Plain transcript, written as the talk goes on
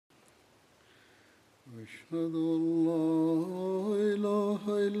أشهد أن لا إله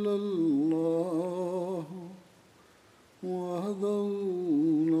إلا الله وحده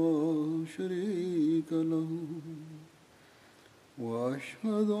لا شريك له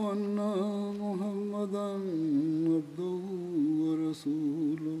وأشهد أن محمدا عبده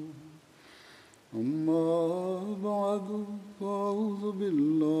ورسوله أما بعد فأعوذ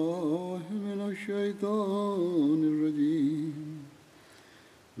بالله من الشيطان الرجيم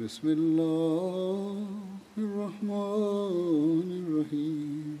بسم الله الرحمن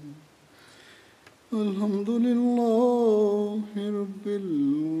الرحيم الحمد لله رب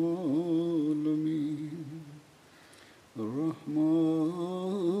العالمين الرحمن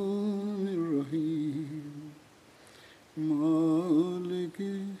الرحيم مالك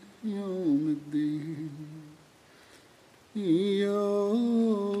يوم الدين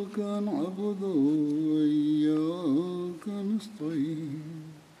إياك نعبد وإياك نستعين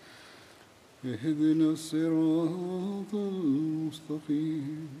اهدنا الصراط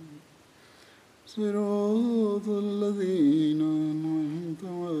المستقيم صراط الذين أنعمت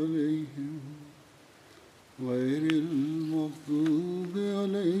عليهم غير المغضوب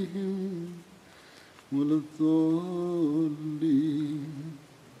عليهم ولا الضالين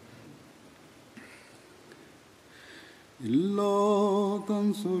إلا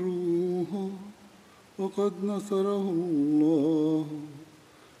تنصروه وقد نصره الله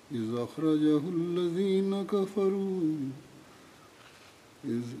إذ أخرجه الذين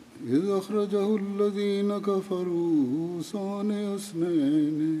كفروا ثاني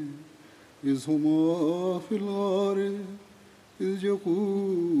اثنين إذ هما في الغار إذ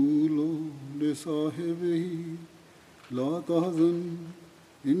يقول لصاحبه لا تحزن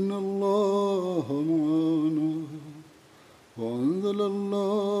إن الله معنا وأنزل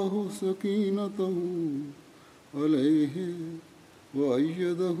الله سكينته عليه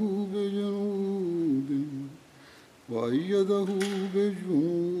وأيده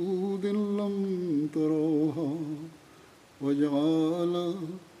بجنود لم تروها وجعل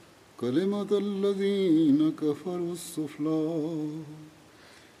كلمة الذين كفروا السفلى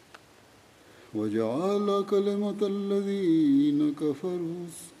وجعل كلمة الذين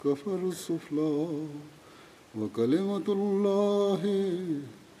كفروا السفلى وكلمة الله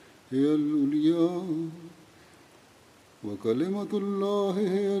هي العليا وكلمة الله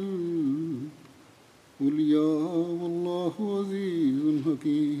هي العليا والله عزيز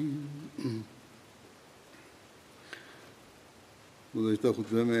حكيم.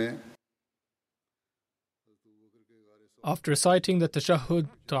 After reciting the Tashahhud,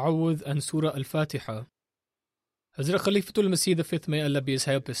 Ta'awudh and Surah Al-Fatiha, Hazrat Khalifatul Masih V, may Allah be his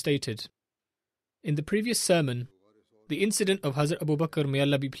helper, stated, in the previous sermon, the incident of Hazrat Abu Bakr, may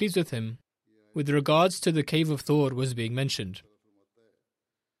Allah be pleased with him, with regards to the cave of Thawr was being mentioned.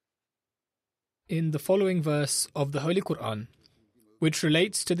 In the following verse of the Holy Quran, which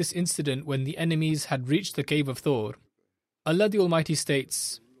relates to this incident when the enemies had reached the cave of Thawr, Allah the Almighty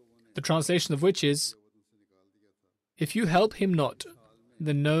states, the translation of which is, if you help him not,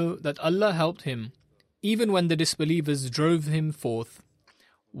 then know that Allah helped him, even when the disbelievers drove him forth,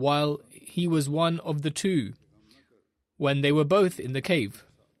 while he was one of the two, when they were both in the cave.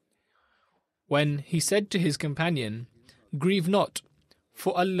 When he said to his companion, grieve not,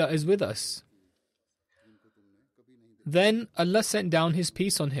 for Allah is with us. Then Allah sent down His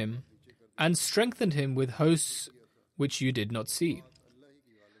peace on him and strengthened him with hosts which you did not see,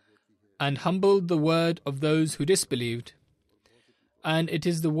 and humbled the word of those who disbelieved. And it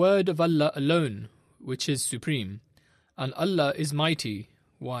is the word of Allah alone which is supreme, and Allah is mighty,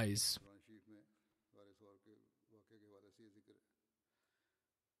 wise.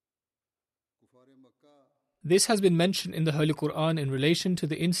 This has been mentioned in the Holy Quran in relation to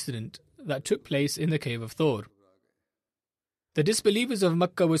the incident that took place in the cave of Thawr. The disbelievers of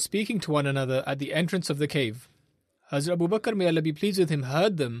Makkah were speaking to one another at the entrance of the cave. Hazrat Abu Bakr, may Allah be pleased with him,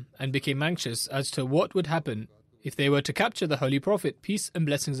 heard them and became anxious as to what would happen if they were to capture the Holy Prophet, peace and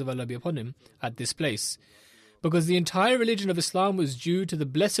blessings of Allah be upon him, at this place. Because the entire religion of Islam was due to the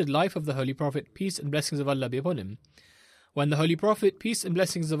blessed life of the Holy Prophet, peace and blessings of Allah be upon him. When the Holy Prophet, peace and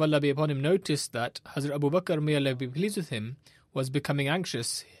blessings of Allah be upon him, noticed that Hazrat Abu Bakr, may Allah be pleased with him, was becoming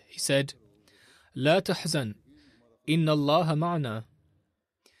anxious, he said, La tahzan, inna Allah ma'ana.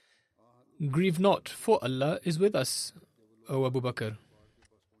 Grieve not, for Allah is with us, O Abu Bakr.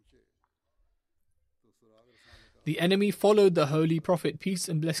 The enemy followed the Holy Prophet, peace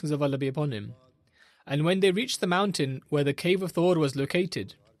and blessings of Allah be upon him. And when they reached the mountain where the cave of Thawr was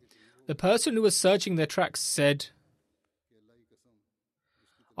located, the person who was searching their tracks said,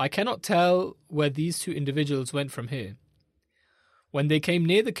 I cannot tell where these two individuals went from here. When they came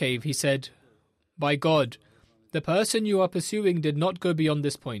near the cave, he said, By God, the person you are pursuing did not go beyond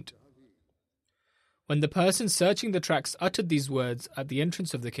this point. When the person searching the tracks uttered these words at the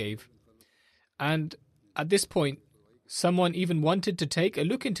entrance of the cave, and at this point, someone even wanted to take a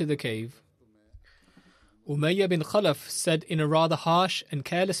look into the cave, Umayyah bin Khalaf said in a rather harsh and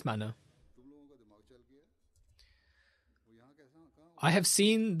careless manner, I have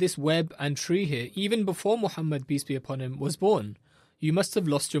seen this web and tree here even before Muhammad, peace be upon him, was born. You must have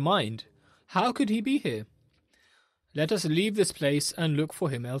lost your mind. How could he be here? Let us leave this place and look for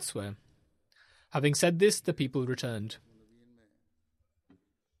him elsewhere. Having said this, the people returned.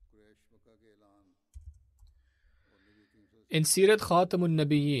 In Sirat Khatamun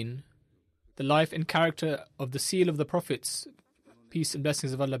Nabiyyin, the life and character of the seal of the prophets, peace and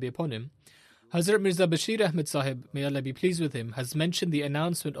blessings of Allah be upon him, Hazrat Mirza Bashir Ahmed Sahib, may Allah be pleased with him, has mentioned the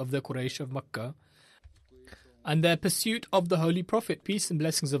announcement of the Quraysh of Makkah and their pursuit of the Holy Prophet, peace and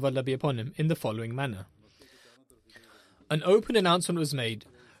blessings of Allah be upon him, in the following manner. An open announcement was made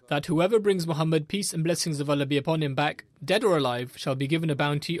that whoever brings Muhammad, peace and blessings of Allah be upon him, back, dead or alive, shall be given a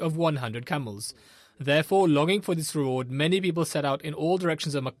bounty of 100 camels. Therefore, longing for this reward, many people set out in all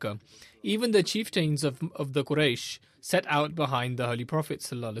directions of Makkah. Even the chieftains of the Quraysh set out behind the Holy Prophet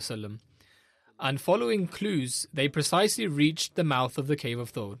ﷺ. And following clues, they precisely reached the mouth of the Cave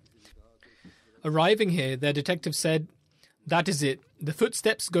of Thor. Arriving here, their detective said, that is it, the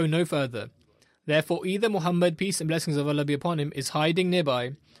footsteps go no further. Therefore, either Muhammad, peace and blessings of Allah be upon him, is hiding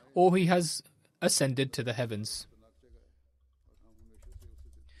nearby, or he has ascended to the heavens.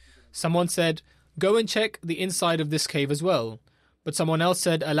 Someone said, go and check the inside of this cave as well. But someone else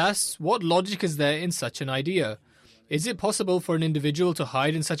said, alas, what logic is there in such an idea? Is it possible for an individual to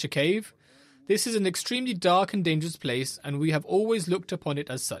hide in such a cave? This is an extremely dark and dangerous place, and we have always looked upon it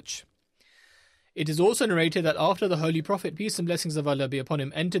as such. It is also narrated that after the Holy Prophet, peace and blessings of Allah be upon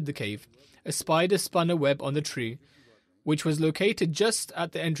him, entered the cave, a spider spun a web on the tree, which was located just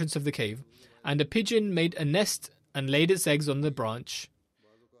at the entrance of the cave, and a pigeon made a nest and laid its eggs on the branch,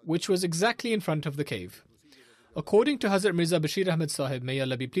 which was exactly in front of the cave. According to Hazrat Mirza Bashir Ahmed Sahib, may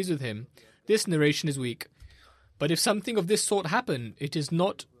Allah be pleased with him, this narration is weak. But if something of this sort happened, it is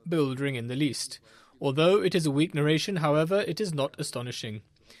not bewildering in the least. Although it is a weak narration, however, it is not astonishing.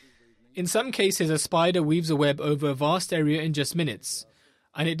 In some cases, a spider weaves a web over a vast area in just minutes,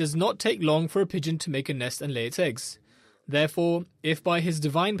 and it does not take long for a pigeon to make a nest and lay its eggs. Therefore, if by His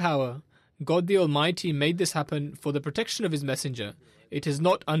divine power, God the Almighty made this happen for the protection of His messenger, it is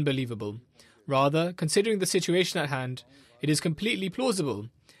not unbelievable. Rather, considering the situation at hand, it is completely plausible.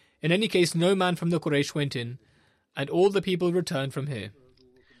 In any case, no man from the Quraysh went in, and all the people returned from here.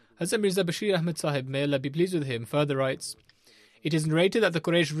 Hazrat Mirza Bashir Ahmed Sahib, may Allah be pleased with him, further writes, it is narrated that the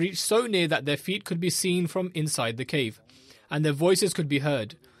Quraysh reached so near that their feet could be seen from inside the cave, and their voices could be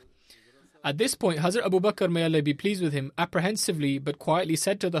heard. At this point, Hazrat Abu Bakr, may Allah be pleased with him, apprehensively but quietly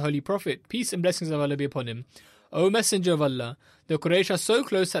said to the Holy Prophet, peace and blessings of Allah be upon him, O Messenger of Allah, the Quraysh are so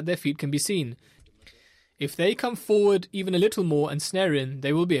close that their feet can be seen. If they come forward even a little more and snare in,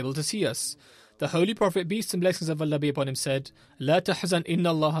 they will be able to see us. The Holy Prophet, peace and blessings of Allah be upon him, said, La tahzan inna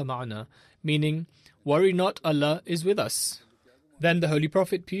Allah ma'ana, meaning, worry not, Allah is with us. Then the Holy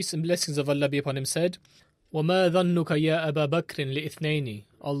Prophet, peace and blessings of Allah be upon him, said, وَمَا ظَنُّكَ يَا أَبَا بَكْرٍ لِإِثْنَيْنِ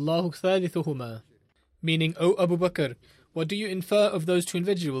اللَّهُ ثَالِثُهُمَا, meaning, O Abu Bakr, what do you infer of those two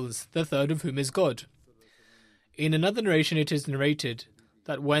individuals, the third of whom is God? In another narration it is narrated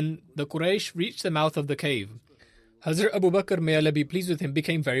that when the Quraysh reached the mouth of the cave, Hazrat Abu Bakr, may Allah be pleased with him,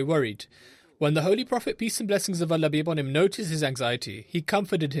 became very worried. When the Holy Prophet, peace and blessings of Allah be upon him, noticed his anxiety, he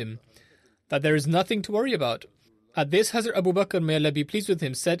comforted him that there is nothing to worry about. At this, Hazrat Abu Bakr, may Allah be pleased with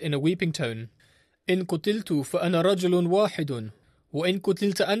him, said in a weeping tone, إن قتلت فأنا رجل واحد وإن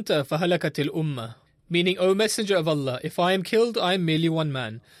قتلت أنت فهلكت الأمة, meaning, O Messenger of Allah, if I am killed, I am merely one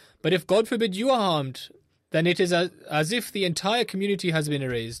man. But if God forbid you are harmed, then it is as if the entire community has been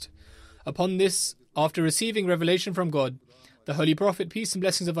erased. Upon this, after receiving revelation from God, the Holy Prophet, peace and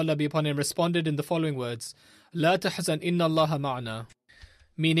blessings of Allah be upon him, responded in the following words, La tahzan inna Allaha ma'ana,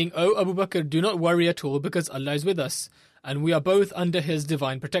 meaning, O Abu Bakr, do not worry at all because Allah is with us, and we are both under His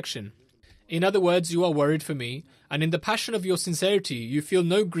divine protection. In other words, you are worried for me, and in the passion of your sincerity, you feel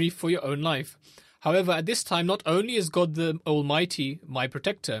no grief for your own life. However, at this time, not only is God the Almighty my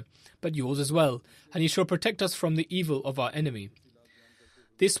protector, but yours as well, and He shall protect us from the evil of our enemy.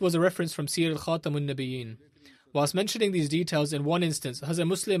 This was a reference from Sir al-Khatamun Nabiyyin. Whilst mentioning these details, in one instance, Hazrat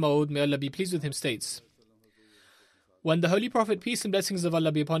Muslim Maud, may Allah be pleased with him, states, when the Holy Prophet, peace and blessings of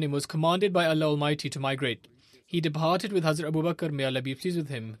Allah be upon him, was commanded by Allah Almighty to migrate, he departed with Hazrat Abu Bakr, may Allah be pleased with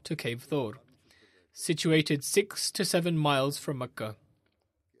him, to Cave Thor, situated 6 to 7 miles from Makkah.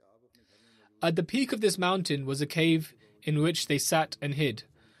 At the peak of this mountain was a cave in which they sat and hid.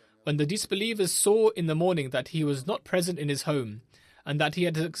 When the disbelievers saw in the morning that he was not present in his home, and that he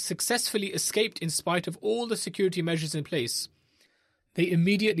had successfully escaped in spite of all the security measures in place, they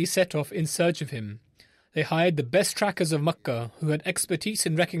immediately set off in search of him. They hired the best trackers of Makkah, who had expertise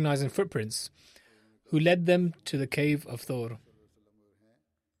in recognizing footprints, who led them to the cave of Thawr.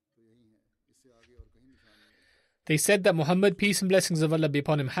 They said that Muhammad, peace and blessings of Allah be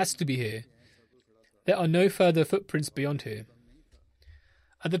upon him, has to be here. There are no further footprints beyond here.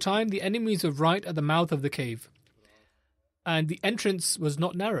 At the time, the enemies were right at the mouth of the cave, and the entrance was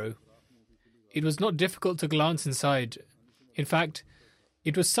not narrow. It was not difficult to glance inside. In fact,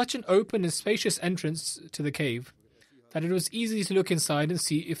 it was such an open and spacious entrance to the cave that it was easy to look inside and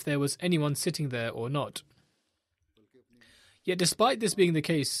see if there was anyone sitting there or not. Yet despite this being the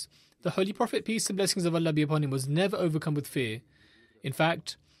case, the Holy Prophet, peace and blessings of Allah be upon him, was never overcome with fear. In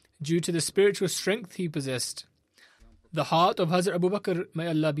fact, due to the spiritual strength he possessed, the heart of Hazrat Abu Bakr, may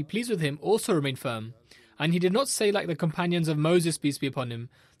Allah be pleased with him, also remained firm, and he did not say like the companions of Moses, peace be upon him,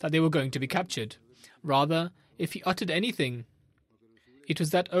 that they were going to be captured. Rather, if he uttered anything, it was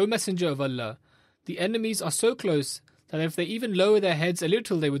that, O Messenger of Allah, the enemies are so close that if they even lower their heads a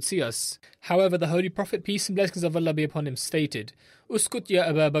little, they would see us. However, the Holy Prophet, peace and blessings of Allah be upon him, stated, Uskut ya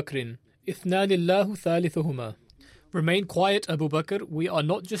Abu Bakrin, ithnanillahu thalithuhuma. Remain quiet, Abu Bakr, we are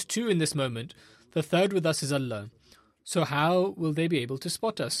not just two in this moment, the third with us is Allah. So how will they be able to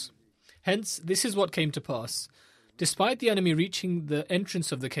spot us? Hence, this is what came to pass. Despite the enemy reaching the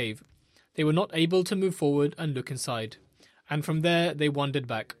entrance of the cave, they were not able to move forward and look inside. And from there, they wandered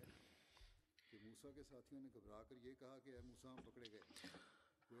back.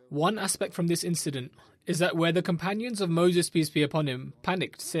 One aspect from this incident is that where the companions of Moses, peace be upon him,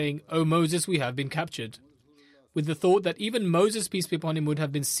 panicked, saying, O Moses, we have been captured, with the thought that even Moses, peace be upon him, would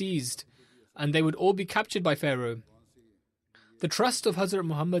have been seized, and they would all be captured by Pharaoh. The trust of Hazrat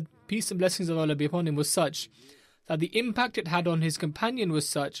Muhammad, peace and blessings of Allah be upon him, was such that the impact it had on his companion was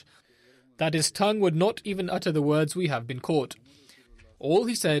such that his tongue would not even utter the words, we have been caught. All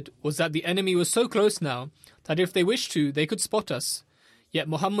he said was that the enemy was so close now that if they wished to, they could spot us. Yet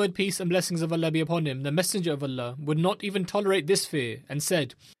Muhammad, peace and blessings of Allah be upon him, the Messenger of Allah, would not even tolerate this fear and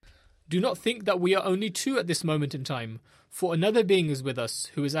said, Do not think that we are only two at this moment in time, for another being is with us,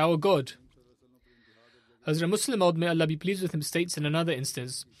 who is our God. Hazrat Muslim Maud, may Allah be pleased with him, states in another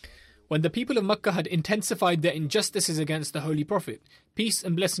instance, when the people of Makkah had intensified their injustices against the Holy Prophet, peace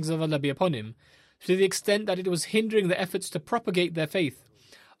and blessings of Allah be upon him, to the extent that it was hindering their efforts to propagate their faith,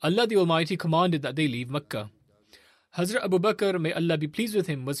 Allah the Almighty commanded that they leave Makkah. Hazrat Abu Bakr, may Allah be pleased with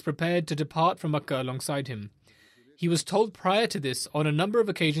him, was prepared to depart from Makkah alongside him. He was told prior to this on a number of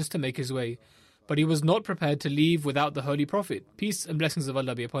occasions to make his way, but he was not prepared to leave without the Holy Prophet, peace and blessings of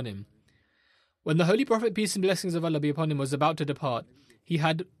Allah be upon him. When the Holy Prophet, peace and blessings of Allah be upon him, was about to depart, he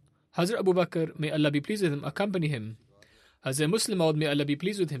had Hazrat Abu Bakr, may Allah be pleased with him, accompany him. Hazrat Muslim Maud, may Allah be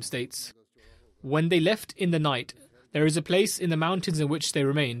pleased with him, states, When they left in the night, there is a place in the mountains in which they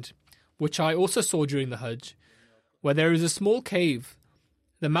remained, which I also saw during the Hajj, where there is a small cave,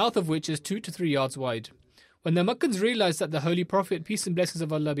 the mouth of which is 2 to 3 yards wide. When the Makkans realized that the Holy Prophet, peace and blessings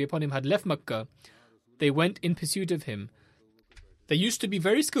of Allah be upon him, had left Makkah, they went in pursuit of him. There used to be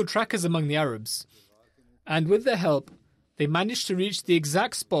very skilled trackers among the Arabs, and with their help, they managed to reach the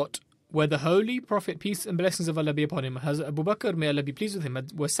exact spot where the Holy Prophet, peace and blessings of Allah be upon him, Hazrat Abu Bakr, may Allah be pleased with him,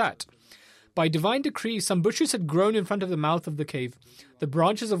 were sat. By divine decree, some bushes had grown in front of the mouth of the cave, the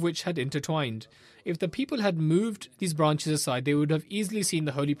branches of which had intertwined. If the people had moved these branches aside, they would have easily seen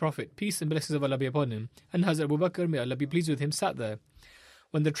the Holy Prophet, peace and blessings of Allah be upon him, and Hazrat Abu Bakr, may Allah be pleased with him, sat there.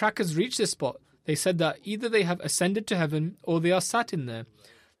 When the trackers reached this spot, they said that either they have ascended to heaven or they are sat in there.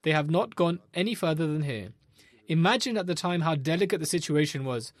 They have not gone any further than here. Imagine at the time how delicate the situation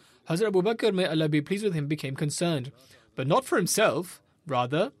was. Hazrat Abu Bakr, may Allah be pleased with him, became concerned, but not for himself,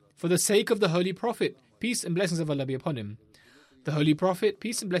 rather for the sake of the Holy Prophet, peace and blessings of Allah be upon him. The Holy Prophet,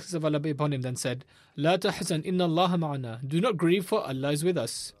 peace and blessings of Allah be upon him, then said, La tahzan, inna Allah ma'ana. Do not grieve, for Allah is with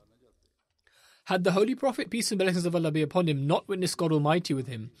us. Had the Holy Prophet, peace and blessings of Allah be upon him, not witnessed God Almighty with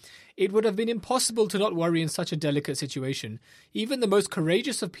him, it would have been impossible to not worry in such a delicate situation. Even the most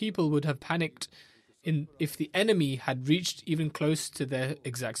courageous of people would have panicked if the enemy had reached even close to their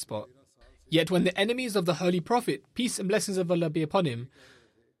exact spot. Yet when the enemies of the Holy Prophet, peace and blessings of Allah be upon him,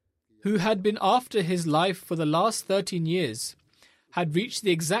 who had been after his life for the last 13 years, had reached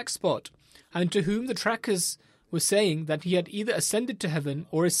the exact spot, and to whom the trackers were saying that he had either ascended to heaven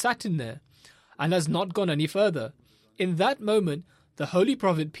or is sat in there, and has not gone any further. In that moment, the Holy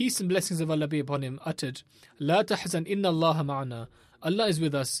Prophet, peace and blessings of Allah be upon him, uttered, La tahzan, inna Allah ma'ana. Allah is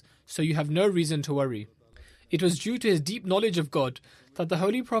with us, so you have no reason to worry. It was due to his deep knowledge of God that the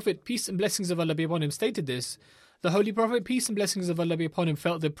Holy Prophet, peace and blessings of Allah be upon him, stated this. The Holy Prophet, peace and blessings of Allah be upon him,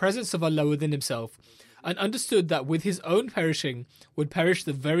 felt the presence of Allah within himself and understood that with his own perishing would perish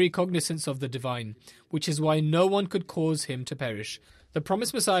the very cognizance of the Divine, which is why no one could cause him to perish. The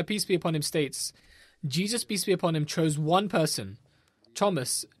promised Messiah, peace be upon him, states, Jesus, peace be upon him, chose one person,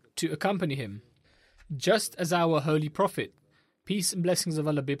 Thomas, to accompany him, just as our Holy Prophet, peace and blessings of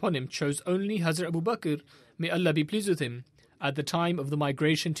Allah be upon him, chose only Hazrat Abu Bakr, may Allah be pleased with him, at the time of the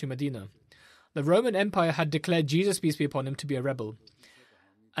migration to Medina. The Roman Empire had declared Jesus, peace be upon him, to be a rebel.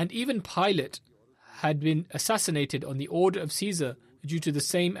 And even Pilate had been assassinated on the order of Caesar due to the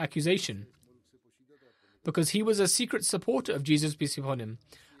same accusation, because he was a secret supporter of Jesus, peace be upon him,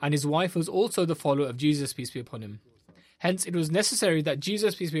 and his wife was also the follower of Jesus, peace be upon him. Hence, it was necessary that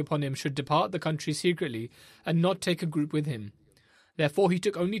Jesus, peace be upon him, should depart the country secretly and not take a group with him. Therefore, he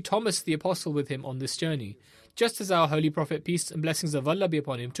took only Thomas the Apostle with him on this journey, just as our Holy Prophet, peace and blessings of Allah be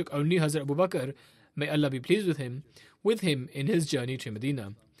upon him, took only Hazrat Abu Bakr, may Allah be pleased with him in his journey to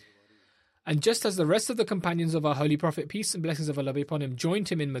Medina. And just as the rest of the companions of our Holy Prophet, peace and blessings of Allah be upon him, joined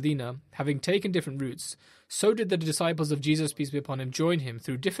him in Medina, having taken different routes, so did the disciples of Jesus, peace be upon him, join him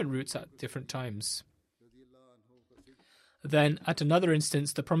through different routes at different times. Then, at another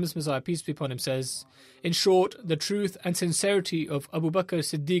instance, the promised Messiah, peace be upon him, says, in short, the truth and sincerity of Abu Bakr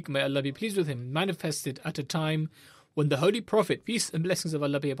Siddiq, may Allah be pleased with him, manifested at a time when the Holy Prophet, peace and blessings of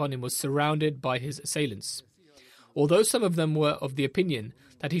Allah be upon him, was surrounded by his assailants. Although some of them were of the opinion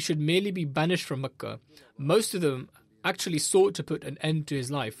that he should merely be banished from Mecca, most of them actually sought to put an end to his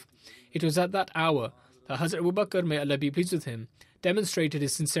life. It was at that hour that Hazrat Abu Bakr, may Allah be pleased with him, demonstrated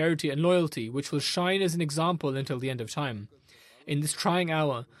his sincerity and loyalty, which will shine as an example until the end of time. In this trying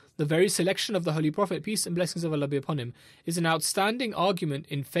hour, the very selection of the Holy Prophet, peace and blessings of Allah be upon him, is an outstanding argument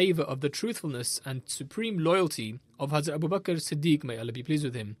in favor of the truthfulness and supreme loyalty of Hazrat Abu Bakr Siddiq, may Allah be pleased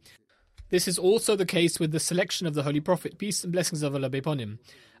with him. This is also the case with the selection of the Holy Prophet, peace and blessings of Allah be upon him.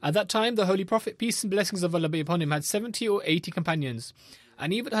 At that time, the Holy Prophet, peace and blessings of Allah be upon him, had 70 or 80 companions,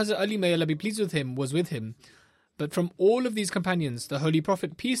 and even Hazrat Ali, may Allah be pleased with him, was with him. But from all of these companions, the Holy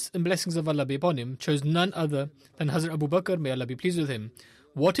Prophet, peace and blessings of Allah be upon him, chose none other than Hazrat Abu Bakr, may Allah be pleased with him.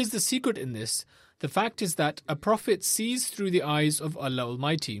 What is the secret in this? The fact is that a prophet sees through the eyes of Allah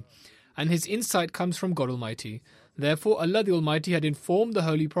Almighty, and his insight comes from God Almighty. Therefore, Allah the Almighty had informed the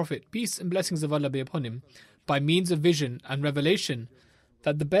Holy Prophet, peace and blessings of Allah be upon him, by means of vision and revelation,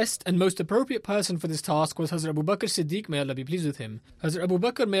 that the best and most appropriate person for this task was Hazrat Abu Bakr Siddiq, may Allah be pleased with him. Hazrat Abu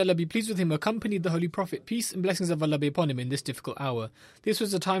Bakr, may Allah be pleased with him, accompanied the Holy Prophet, peace and blessings of Allah be upon him, in this difficult hour. This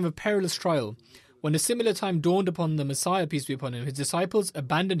was a time of perilous trial. When a similar time dawned upon the Messiah, peace be upon him, his disciples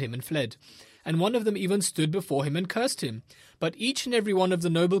abandoned him and fled, and one of them even stood before him and cursed him. But each and every one of the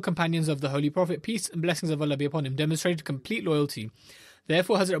noble companions of the Holy Prophet, peace and blessings of Allah be upon him, demonstrated complete loyalty.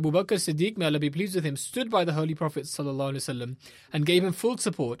 Therefore, Hazrat Abu Bakr Siddiq, may Allah be pleased with him, stood by the Holy Prophet ﷺ and gave him full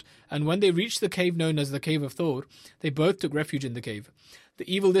support, and when they reached the cave known as the Cave of Thawr, they both took refuge in the cave.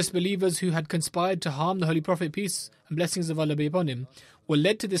 The evil disbelievers who had conspired to harm the Holy Prophet, peace and blessings of Allah be upon him, were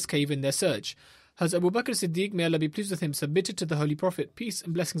led to this cave in their search. Hazrat Abu Bakr Siddiq, may Allah be pleased with him, submitted to the Holy Prophet, peace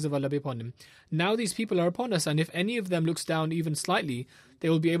and blessings of Allah be upon him. Now these people are upon us, and if any of them looks down even slightly, they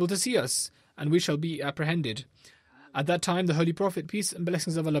will be able to see us, and we shall be apprehended. At that time, the Holy Prophet, peace and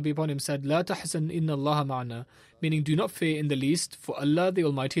blessings of Allah be upon him, said, La tahzan inna Allah ma'ana, meaning do not fear in the least, for Allah the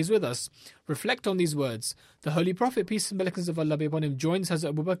Almighty is with us. Reflect on these words. The Holy Prophet, peace and blessings of Allah be upon him, joins Hazrat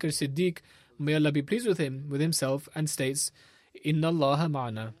Abu Bakr Siddiq, may Allah be pleased with him, with himself, and states, Inna Allah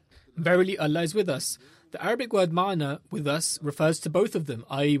ma'ana. Verily, Allah is with us. The Arabic word ma'ana, with us, refers to both of them,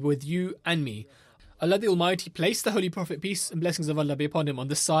 i.e. with you and me. Allah the Almighty placed the Holy Prophet, peace and blessings of Allah be upon him, on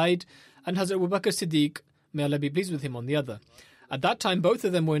the side, and Hazrat Abu Bakr Siddiq, may Allah be pleased with him, on the other. At that time, both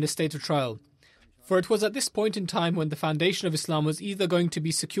of them were in a state of trial. For it was at this point in time when the foundation of Islam was either going to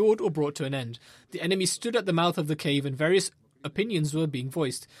be secured or brought to an end. The enemy stood at the mouth of the cave and various opinions were being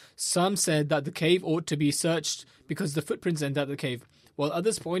voiced. Some said that the cave ought to be searched because the footprints end at the cave, while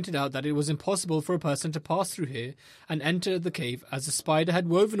others pointed out that it was impossible for a person to pass through here and enter the cave, as a spider had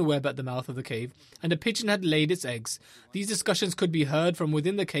woven a web at the mouth of the cave and a pigeon had laid its eggs. These discussions could be heard from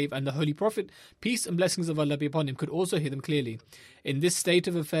within the cave, and the Holy Prophet, peace and blessings of Allah be upon him, could also hear them clearly. In this state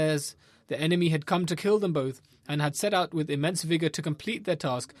of affairs, the enemy had come to kill them both and had set out with immense vigour to complete their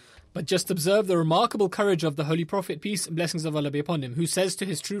task. But just observe the remarkable courage of the Holy Prophet, peace and blessings of Allah be upon him, who says to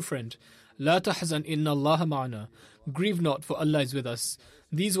his true friend, La tahzan inna Allah ma'ana, grieve not, for Allah is with us.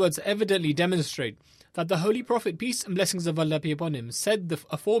 These words evidently demonstrate that the Holy Prophet, peace and blessings of Allah be upon him, said the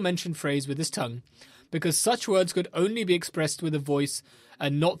aforementioned phrase with his tongue, because such words could only be expressed with a voice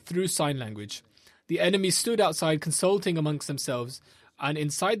and not through sign language. The enemy stood outside consulting amongst themselves, and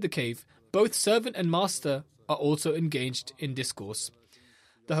inside the cave, both servant and master are also engaged in discourse.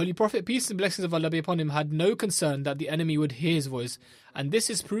 The Holy Prophet, peace and blessings of Allah be upon him, had no concern that the enemy would hear his voice, and this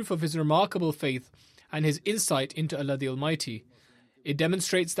is proof of his remarkable faith and his insight into Allah the Almighty. It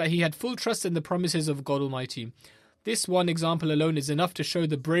demonstrates that he had full trust in the promises of God Almighty. This one example alone is enough to show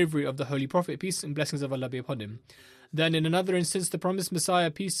the bravery of the Holy Prophet, peace and blessings of Allah be upon him. Then in another instance, the promised Messiah,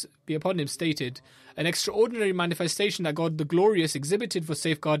 peace be upon him, stated, an extraordinary manifestation that God the Glorious exhibited for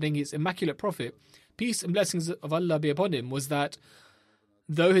safeguarding his immaculate Prophet, peace and blessings of Allah be upon him, was that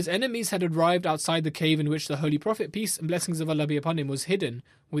though his enemies had arrived outside the cave in which the Holy Prophet, peace and blessings of Allah be upon him, was hidden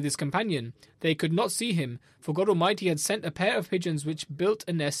with his companion, they could not see him, for God Almighty had sent a pair of pigeons which built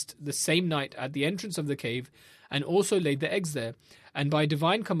a nest the same night at the entrance of the cave, and also laid their eggs there. And by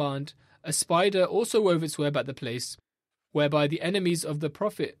divine command, a spider also wove its web at the place, whereby the enemies of the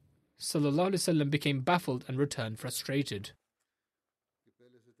Prophet ﷺ became baffled and returned frustrated.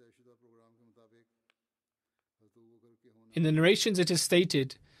 In the narrations it is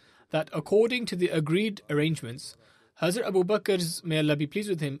stated that according to the agreed arrangements, Hazrat Abu Bakr's, may Allah be pleased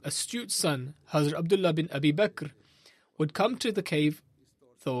with him, astute son, Hazrat Abdullah bin Abi Bakr, would come to the cave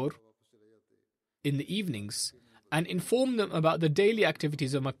Thawr in the evenings and inform them about the daily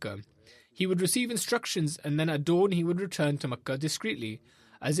activities of Makkah. He would receive instructions, and then at dawn he would return to Makkah discreetly,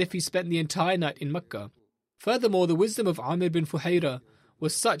 as if he spent the entire night in Makkah. Furthermore, the wisdom of Amir bin Fuhayra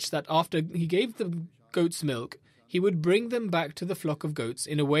was such that after he gave the goat's milk, he would bring them back to the flock of goats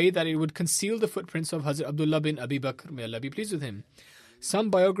in a way that it would conceal the footprints of Hazrat Abdullah bin Abi Bakr, may Allah be pleased with him. Some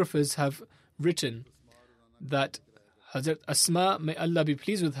biographers have written that Hazrat Asma, may Allah be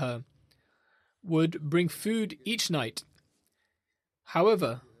pleased with her, would bring food each night.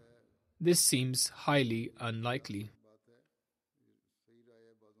 However, this seems highly unlikely.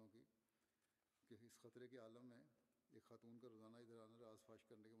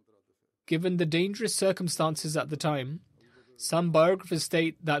 Given the dangerous circumstances at the time, some biographers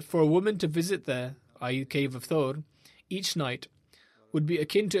state that for a woman to visit there, i.e. cave of Thawr, each night would be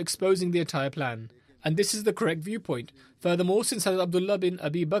akin to exposing the entire plan. And this is the correct viewpoint. Furthermore, since Hazrat Abdullah bin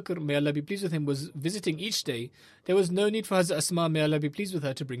Abi Bakr, may Allah be pleased with him, was visiting each day, there was no need for Hazrat Asma, may Allah be pleased with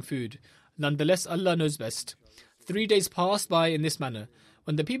her, to bring food. Nonetheless, Allah knows best. 3 days passed by in this manner.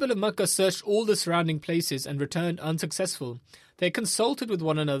 When the people of Makkah searched all the surrounding places and returned unsuccessful, they consulted with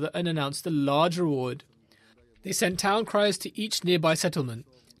one another and announced a large reward. They sent town criers to each nearby settlement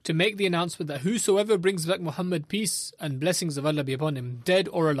to make the announcement that whosoever brings back Muhammad, peace and blessings of Allah be upon him, dead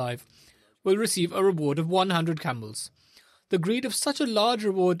or alive, will receive a reward of 100 camels. The greed of such a large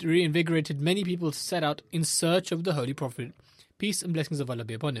reward reinvigorated many people to set out in search of the Holy Prophet, peace and blessings of Allah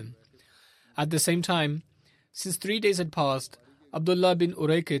be upon him. At the same time, since 3 days had passed, Abdullah bin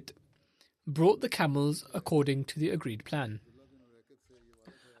Uraykit brought the camels according to the agreed plan.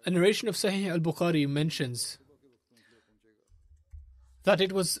 A narration of Sahih al-Bukhari mentions that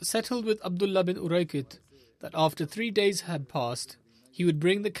it was settled with Abdullah bin Uraykit that after 3 days had passed, he would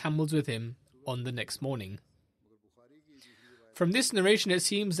bring the camels with him on the next morning. From this narration, it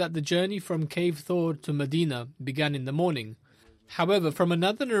seems that the journey from Cave Thawr to Medina began in the morning. However, from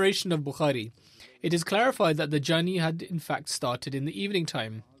another narration of Bukhari, it is clarified that the journey had in fact started in the evening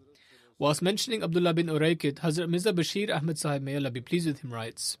time. Whilst mentioning Abdullah bin Uraykit, Hazrat Mirza Bashir Ahmad Sahib, may Allah be pleased with him,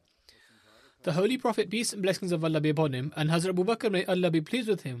 writes, the Holy Prophet, peace and blessings of Allah be upon him, and Hazrat Abu Bakr, may Allah be pleased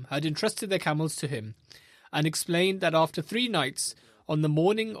with him, had entrusted their camels to him, and explained that after 3 nights, on the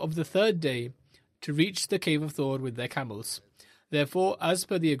morning of the 3rd day, to reach the cave of Thawr with their camels. Therefore, as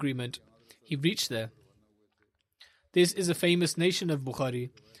per the agreement, he reached there. This is a famous nation of Bukhari,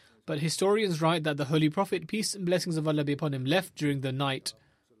 but historians write that the Holy Prophet, peace and blessings of Allah be upon him, left during the night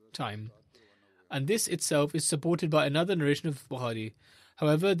time, and this itself is supported by another narration of Bukhari.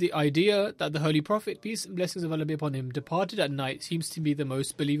 However, the idea that the Holy Prophet, peace and blessings of Allah be upon him, departed at night seems to be the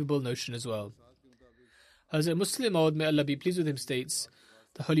most believable notion as well. Hazrat Muslim Maud, may Allah be pleased with him, states,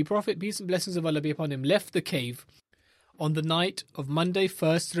 the Holy Prophet, peace and blessings of Allah be upon him, left the cave on the night of Monday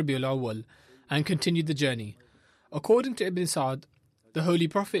 1st Rabiul Awwal and continued the journey. According to Ibn Sa'd, the Holy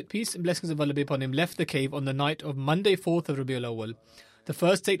Prophet, peace and blessings of Allah be upon him, left the cave on the night of Monday 4th of Rabiul Awwal. The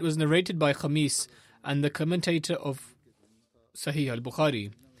first date was narrated by Khamis and the commentator of Sahih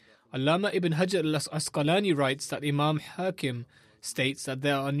al-Bukhari. Allama Ibn Hajar al-Asqalani writes that Imam Hakim states that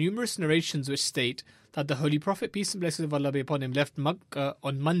there are numerous narrations which state that the Holy Prophet, peace and blessings of Allah be upon him, left Makkah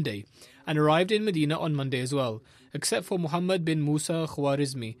on Monday and arrived in Medina on Monday as well, except for Muhammad bin Musa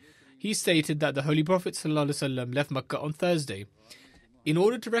Khwarizmi. He stated that the Holy Prophet ﷺ left Makkah on Thursday. In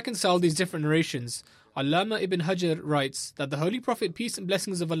order to reconcile these different narrations, Allama ibn Hajar writes that the Holy Prophet, peace and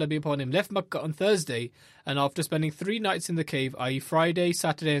blessings of Allah be upon him, left Makkah on Thursday, and after spending 3 nights in the cave, i.e. Friday,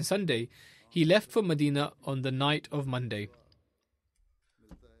 Saturday and Sunday, he left for Medina on the night of Monday.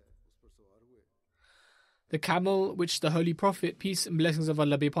 The camel which the Holy Prophet, peace and blessings of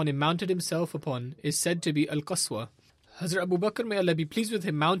Allah be upon him, mounted himself upon is said to be Al-Qaswa. Hazrat Abu Bakr, may Allah be pleased with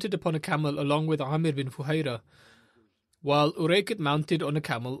him, mounted upon a camel along with Amir bin Fuhayra, while Uraykid mounted on a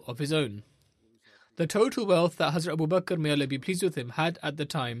camel of his own. The total wealth that Hazrat Abu Bakr, may Allah be pleased with him, had at the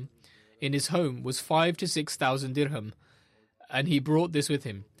time in his home was 5,000 to 6,000 dirham, and he brought this with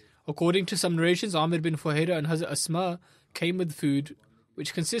him. According to some narrations, Amir bin Fuhayra and Hazrat Asma came with food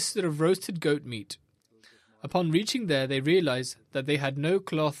which consisted of roasted goat meat. Upon reaching there, they realized that they had no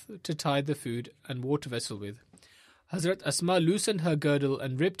cloth to tie the food and water vessel with. Hazrat Asma loosened her girdle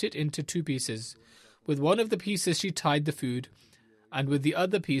and ripped it into 2 pieces. With one of the pieces she tied the food, and with the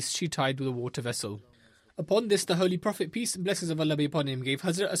other piece she tied the water vessel. Upon this, the Holy Prophet, peace and blessings of Allah be upon him, gave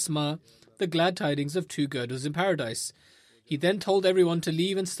Hazrat Asma the glad tidings of 2 girdles in paradise. He then told everyone to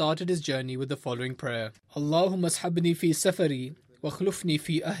leave and started his journey with the following prayer: Allahumma ashabni fi safari wa khlufni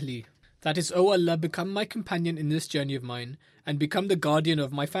fi ahli. That is, O Allah, become my companion in this journey of mine and become the guardian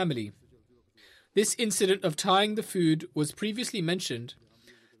of my family. This incident of tying the food was previously mentioned,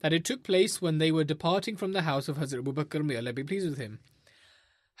 that it took place when they were departing from the house of Hazrat Abu Bakr, may Allah be pleased with him.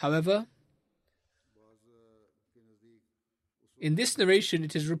 However, in this narration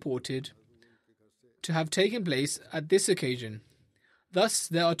it is reported to have taken place at this occasion. Thus,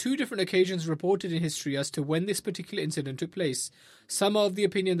 there are 2 different occasions reported in history as to when this particular incident took place. Some are of the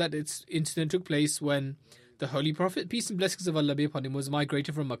opinion that this incident took place when the Holy Prophet, peace and blessings of Allah be upon him, was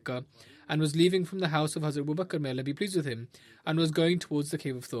migrated from Makkah and was leaving from the house of Hazrat Abu Bakr, may Allah be pleased with him, and was going towards the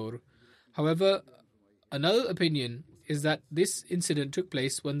cave of Thawr. However, another opinion is that this incident took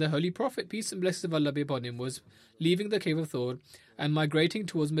place when the Holy Prophet, peace and blessings of Allah be upon him, was leaving the cave of Thawr and migrating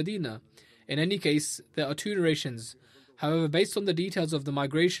towards Medina. In any case, there are 2 narrations. However, based on the details of the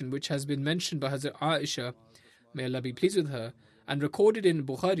migration which has been mentioned by Hazrat Aisha, may Allah be pleased with her, and recorded in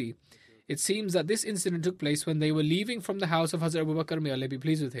Bukhari, it seems that this incident took place when they were leaving from the house of Hazrat Abu Bakr, may Allah be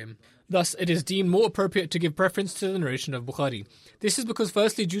pleased with him. Thus, it is deemed more appropriate to give preference to the narration of Bukhari. This is because,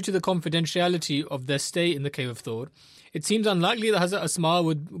 firstly, due to the confidentiality of their stay in the cave of Thawr, it seems unlikely that Hazrat Asma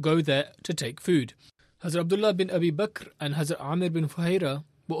would go there to take food. Hazrat Abdullah bin Abi Bakr and Hazrat Amir bin Fuhayra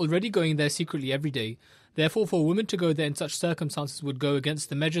were already going there secretly every day. Therefore, for women to go there in such circumstances would go against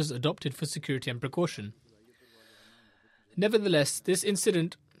the measures adopted for security and precaution. Nevertheless, this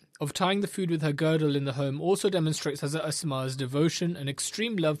incident of tying the food with her girdle in the home also demonstrates Hazrat Asma's devotion and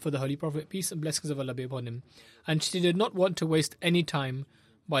extreme love for the Holy Prophet, peace and blessings of Allah be upon him, and she did not want to waste any time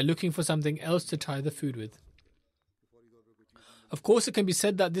by looking for something else to tie the food with. Of course, it can be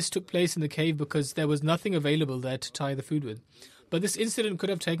said that this took place in the cave because there was nothing available there to tie the food with. But this incident could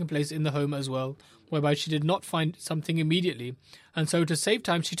have taken place in the home as well, whereby she did not find something immediately, and so to save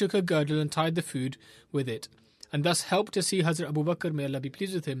time she took her girdle and tied the food with it, and thus helped to see Hazrat Abu Bakr, may Allah be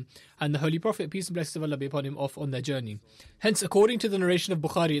pleased with him, and the Holy Prophet, peace and blessings of Allah be upon him, off on their journey. Hence, according to the narration of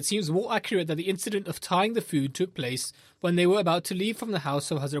Bukhari, it seems more accurate that the incident of tying the food took place when they were about to leave from the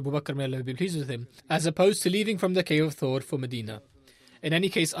house of Hazrat Abu Bakr, may Allah be pleased with him, as opposed to leaving from the cave of Thawr for Medina. In any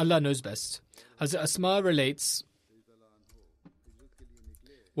case, Allah knows best. Hazrat Asma relates,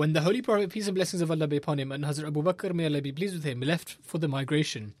 when the Holy Prophet, peace and blessings of Allah be upon him, and Hazrat Abu Bakr, may Allah be pleased with him, left for the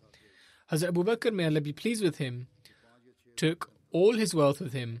migration, Hazrat Abu Bakr, may Allah be pleased with him, took all his wealth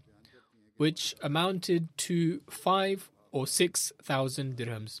with him, which amounted to 5,000 or 6,000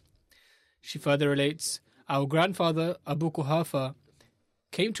 dirhams. She further relates, our grandfather Abu Quhafa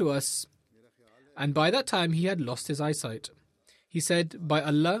came to us, and by that time he had lost his eyesight. He said, by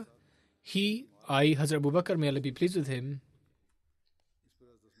Allah, he, i.e. Hazrat Abu Bakr, may Allah be pleased with him,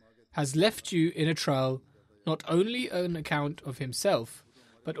 has left you in a trial not only on account of himself,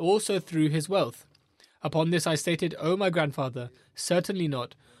 but also through his wealth. Upon this I stated, O my grandfather, certainly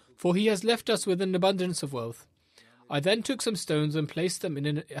not, for he has left us with an abundance of wealth. I then took some stones and placed them in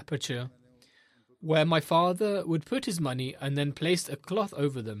an aperture, where my father would put his money, and then placed a cloth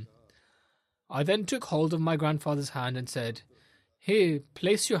over them. I then took hold of my grandfather's hand and said, here,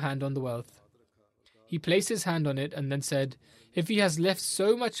 place your hand on the wealth. He placed his hand on it and then said, if he has left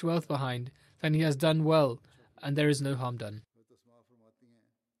so much wealth behind, then he has done well, and there is no harm done.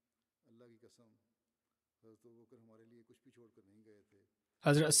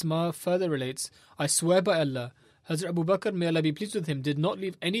 Hazrat Asma further relates, I swear by Allah, Hazrat Abu Bakr, may Allah be pleased with him, did not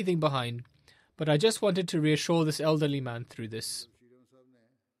leave anything behind, but I just wanted to reassure this elderly man through this.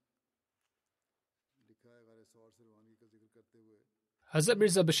 Hazrat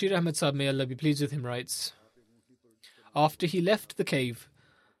Mirza Bashir Ahmad Sahib, may Allah be pleased with him, writes, after he left the cave,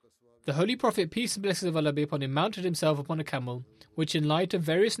 the Holy Prophet, peace and blessings of Allah be upon him, mounted himself upon a camel, which in light of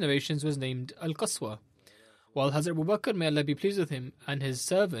various narrations was named Al-Qaswa, while Hazrat Abu Bakr, may Allah be pleased with him, and his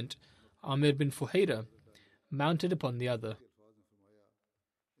servant, Amir bin Fuhaira, mounted upon the other.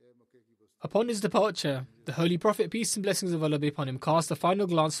 Upon his departure, the Holy Prophet, peace and blessings of Allah be upon him, cast a final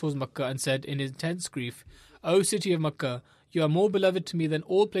glance towards Makkah and said in intense grief, O city of Makkah, you are more beloved to me than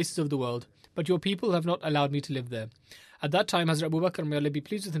all places of the world, but your people have not allowed me to live there. At that time, Hazrat Abu Bakr, may Allah be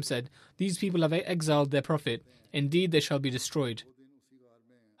pleased with him, said, these people have exiled their Prophet. Indeed, they shall be destroyed.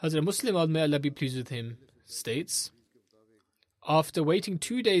 Hazrat Muslim Maud, may Allah be pleased with him, states, after waiting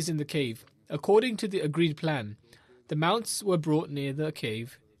 2 days in the cave, according to the agreed plan, the mounts were brought near the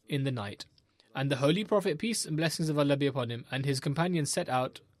cave in the night, and the Holy Prophet, peace and blessings of Allah be upon him, and his companions set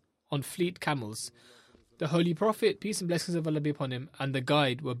out on fleet camels. The Holy Prophet, peace and blessings of Allah be upon him, and the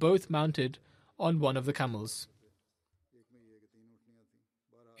guide were both mounted on one of the camels.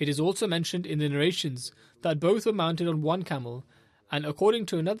 It is also mentioned in the narrations that both were mounted on one camel, and according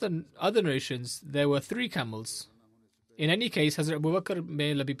to other narrations, there were 3 camels. In any case, Hazrat Abu Bakr,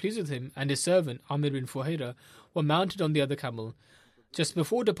 may Allah be pleased with him, and his servant, Amir bin Fuhaira, were mounted on the other camel. Just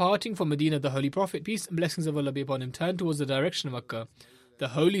before departing from Medina, the Holy Prophet, peace and blessings of Allah be upon him, turned towards the direction of Makkah, the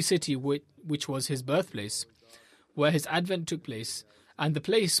holy city which was his birthplace, where his advent took place, and the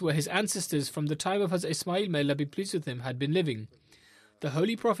place where his ancestors from the time of Hazrat Ismail, may Allah be pleased with him, had been living. The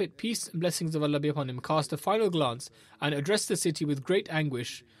Holy Prophet, peace and blessings of Allah be upon him, cast a final glance and addressed the city with great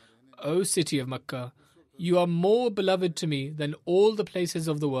anguish. O city of Makkah, you are more beloved to me than all the places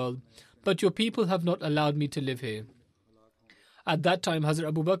of the world, but your people have not allowed me to live here. At that time, Hazrat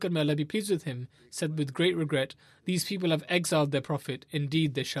Abu Bakr, may Allah be pleased with him, said with great regret, these people have exiled their Prophet.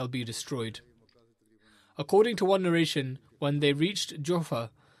 Indeed, they shall be destroyed. According to one narration, when they reached Juhfa,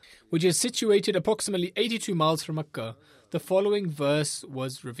 which is situated approximately 82 miles from Makkah, the following verse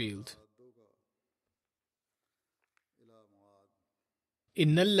was revealed.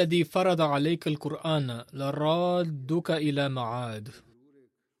 إِنَّ الَّذِي فَرَضَ عَلَيْكَ الْقُرْآنَ لَرَادُّكَ إِلَى مَعَادٍ.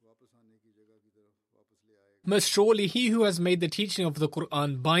 Most surely he who has made the teaching of the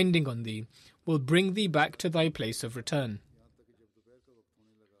Quran binding on thee will bring thee back to thy place of return.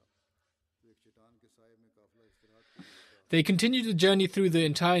 They continued the journey through the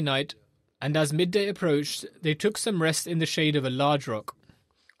entire night, and as midday approached, they took some rest in the shade of a large rock.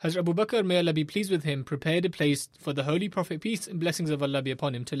 Hazrat Abu Bakr, may Allah be pleased with him, prepared a place for the Holy Prophet, peace and blessings of Allah be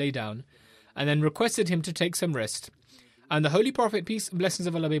upon him, to lay down, and then requested him to take some rest. And the Holy Prophet, peace and blessings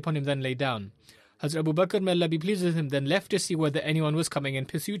of Allah be upon him, then lay down. Hazrat Abu Bakr, may Allah be pleased with him, then left to see whether anyone was coming in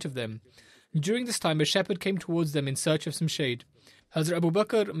pursuit of them. During this time, a shepherd came towards them in search of some shade. Hazrat Abu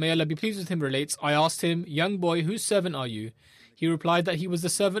Bakr, may Allah be pleased with him, relates, I asked him, young boy, whose servant are you? He replied that he was the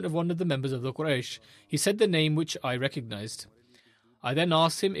servant of one of the members of the Quraysh. He said the name which I recognized. I then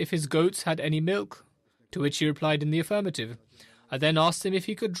asked him if his goats had any milk, to which he replied in the affirmative. I then asked him if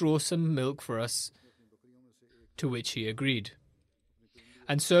he could draw some milk for us, to which he agreed.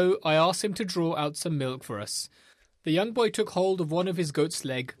 And so I asked him to draw out some milk for us. The young boy took hold of one of his goat's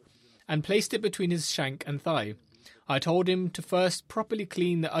leg and placed it between his shank and thigh. I told him to first properly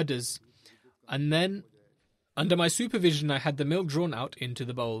clean the udders, and then, under my supervision, I had the milk drawn out into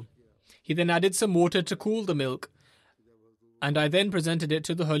the bowl. He then added some water to cool the milk, and I then presented it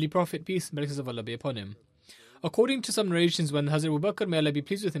to the Holy Prophet, peace and blessings of Allah be upon him. According to some narrations, when Hazrat Abu Bakr, may Allah be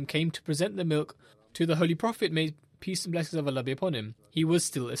pleased with him, came to present the milk to the Holy Prophet, may peace and blessings of Allah be upon him, he was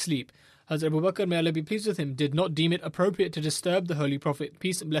still asleep. Hazrat Abu Bakr, may Allah be pleased with him, did not deem it appropriate to disturb the Holy Prophet,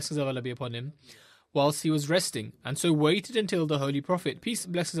 peace and blessings of Allah be upon him, whilst he was resting, and so waited until the Holy Prophet, peace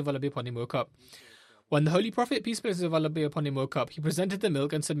and blessings of Allah be upon him, woke up. When the Holy Prophet, peace and blessings of Allah be upon him, woke up, he presented the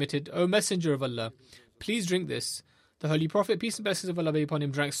milk and submitted, O Messenger of Allah, please drink this. The Holy Prophet, peace and blessings of Allah be upon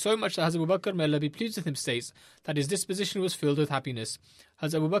him, drank so much that Hazrat Abu Bakr, may Allah be pleased with him, states that his disposition was filled with happiness.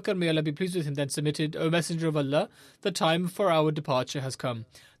 Hazrat Abu Bakr, may Allah be pleased with him, then submitted, O Messenger of Allah, the time for our departure has come.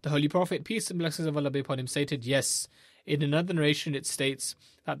 The Holy Prophet, peace and blessings of Allah be upon him, stated, yes. In another narration, it states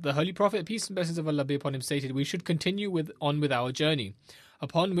that the Holy Prophet, peace and blessings of Allah be upon him, stated, we should continue on with our journey.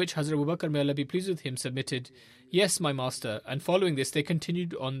 Upon which Hazrat Abu Bakr, may Allah be pleased with him, submitted, yes, my master, and following this, they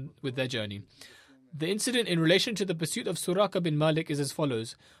continued on with their journey. The incident in relation to the pursuit of Suraka bin Malik is as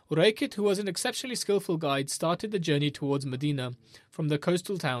follows. Uraykit, who was an exceptionally skillful guide, started the journey towards Medina from the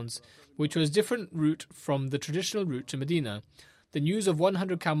coastal towns, which was a different route from the traditional route to Medina. The news of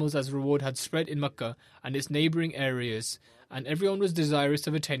 100 camels as reward had spread in Makkah and its neighbouring areas, and everyone was desirous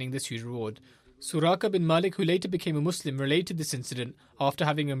of attaining this huge reward. Suraka bin Malik, who later became a Muslim, related this incident after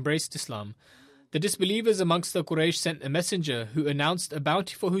having embraced Islam. The disbelievers amongst the Quraysh sent a messenger who announced a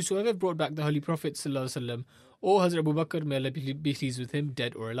bounty for whosoever brought back the Holy Prophet ﷺ or Hazrat Abu Bakr, may Allah be pleased with him,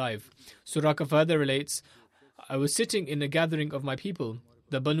 dead or alive. Suraka further relates, I was sitting in a gathering of my people,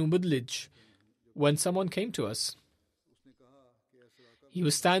 the Banu Mudlij, when someone came to us. He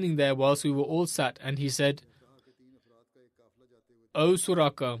was standing there whilst we were all sat, and he said, O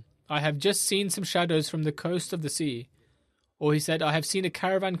Suraka, I have just seen some shadows from the coast of the sea. Or he said, I have seen a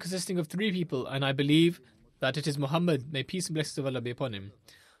caravan consisting of 3 people, and I believe that it is Muhammad, may peace and blessings of Allah be upon him.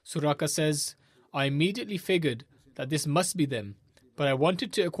 Suraka says, I immediately figured that this must be them, but I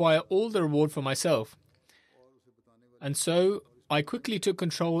wanted to acquire all the reward for myself. And so I quickly took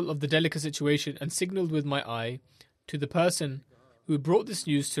control of the delicate situation and signaled with my eye to the person who brought this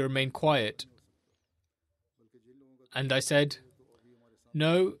news to remain quiet. And I said,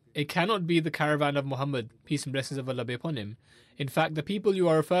 no, it cannot be the caravan of Muhammad, peace and blessings of Allah be upon him. In fact, the people you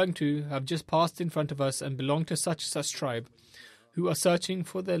are referring to have just passed in front of us and belong to such tribe who are searching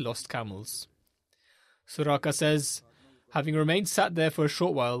for their lost camels. Suraka says, having remained sat there for a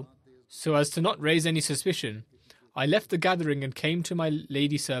short while, so as to not raise any suspicion, I left the gathering and came to my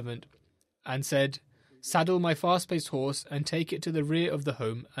lady servant and said, saddle my fast-paced horse and take it to the rear of the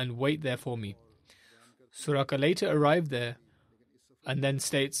home and wait there for me. Suraka later arrived there and then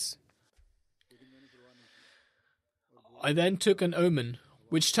states, I then took an omen,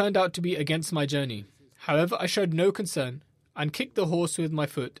 which turned out to be against my journey. However, I showed no concern and kicked the horse with my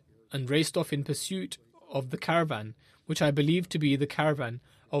foot and raced off in pursuit of the caravan, which I believed to be the caravan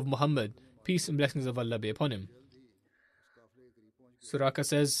of Muhammad, peace and blessings of Allah be upon him. Suraka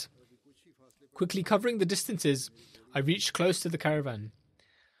says, quickly covering the distances, I reached close to the caravan.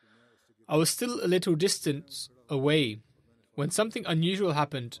 I was still a little distance away when something unusual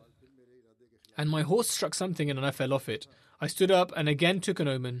happened, and my horse struck something and I fell off it. I stood up and again took an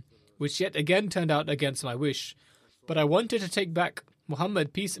omen, which yet again turned out against my wish. But I wanted to take back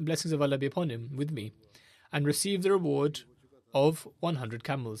Muhammad, peace and blessings of Allah be upon him, with me, and receive the reward of 100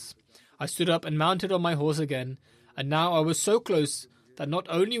 camels. I stood up and mounted on my horse again, and now I was so close that not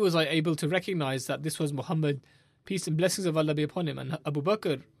only was I able to recognize that this was Muhammad, peace and blessings of Allah be upon him, and Abu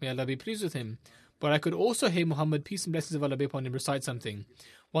Bakr, may Allah be pleased with him, but I could also hear Muhammad, peace and blessings of Allah be upon him, recite something.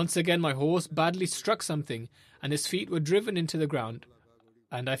 Once again my horse badly struck something, and his feet were driven into the ground,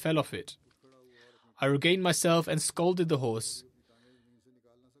 and I fell off it. I regained myself and scolded the horse.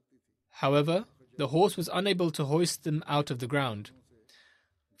 However, the horse was unable to hoist them out of the ground.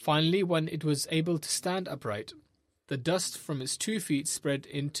 Finally, when it was able to stand upright, the dust from its 2 feet spread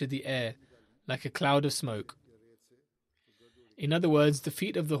into the air like a cloud of smoke. In other words, the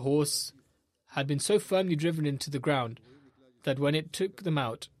feet of the horse had been so firmly driven into the ground that when it took them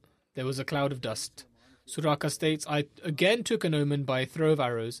out, there was a cloud of dust. Suraka states, I again took an omen by a throw of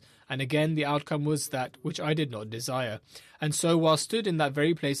arrows, and again the outcome was that which I did not desire. And so while stood in that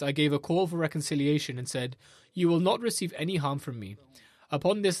very place, I gave a call for reconciliation and said, you will not receive any harm from me.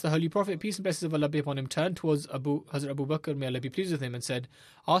 Upon this, the Holy Prophet, peace and blessings of Allah be upon him, turned towards Hazrat Abu Bakr, may Allah be pleased with him, and said,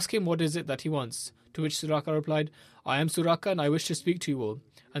 ask him what is it that he wants. To which Suraka replied, I am Suraka and I wish to speak to you all.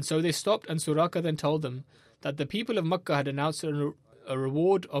 And so they stopped, and Suraka then told them that the people of Makkah had announced a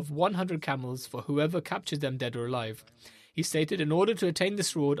reward of 100 camels for whoever captured them dead or alive. He stated, in order to attain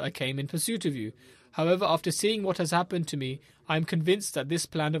this reward, I came in pursuit of you. However, after seeing what has happened to me, I am convinced that this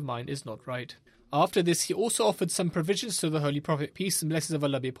plan of mine is not right. After this, he also offered some provisions to the Holy Prophet, peace and blessings of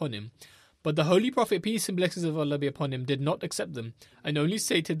Allah be upon him. But the Holy Prophet, peace and blessings of Allah be upon him, did not accept them, and only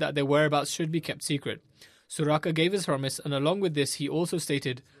stated that their whereabouts should be kept secret. Suraka gave his promise, and along with this, he also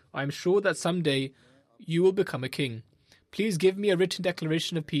stated, I am sure that someday you will become a king. Please give me a written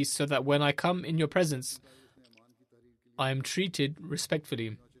declaration of peace so that when I come in your presence, I am treated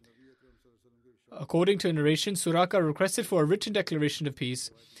respectfully. According to a narration, Suraka requested for a written declaration of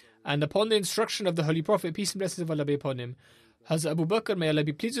peace, and upon the instruction of the Holy Prophet, peace and blessings of Allah be upon him, Hazrat Abu Bakr, may Allah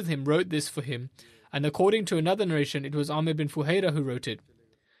be pleased with him, wrote this for him, and according to another narration, it was Amir bin Fuhaira who wrote it.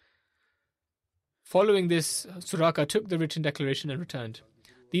 Following this, Suraka took the written declaration and returned.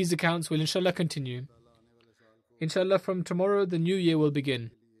 These accounts will inshallah continue. Inshallah, from tomorrow the new year will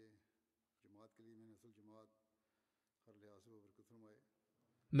begin.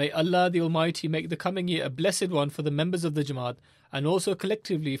 May Allah the Almighty make the coming year a blessed one for the members of the Jamaat and also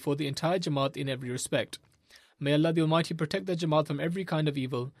collectively for the entire Jamaat in every respect. May Allah the Almighty protect the Jamaat from every kind of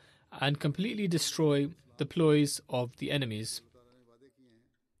evil and completely destroy the ploys of the enemies.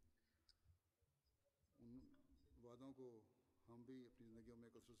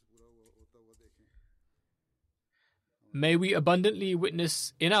 May we abundantly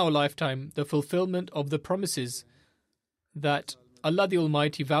witness in our lifetime the fulfillment of the promises that Allah the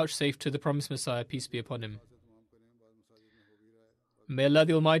Almighty vouchsafe to the promised Messiah, peace be upon him. May Allah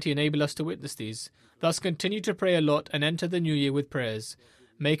the Almighty enable us to witness these. Thus continue to pray a lot and enter the new year with prayers.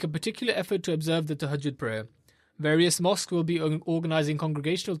 Make a particular effort to observe the tahajjud prayer. Various mosques will be organizing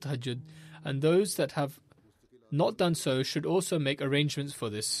congregational tahajjud, and those that have not done so should also make arrangements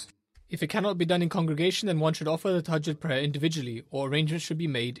for this. If it cannot be done in congregation, then one should offer the tahajjud prayer individually, or arrangements should be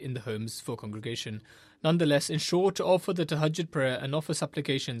made in the homes for congregation. Nonetheless, ensure to offer the tahajjud prayer and offer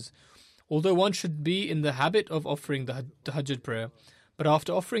supplications. Although one should be in the habit of offering the tahajjud prayer, but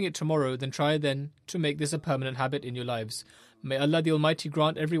after offering it tomorrow, then try then to make this a permanent habit in your lives. May Allah the Almighty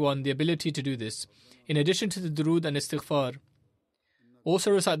grant everyone the ability to do this. In addition to the durood and istighfar,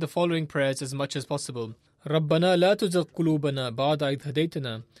 also recite the following prayers as much as possible. رَبَّنَا لَا تُزِغْ قُلُوبَنَا بَعْدَ إِذْ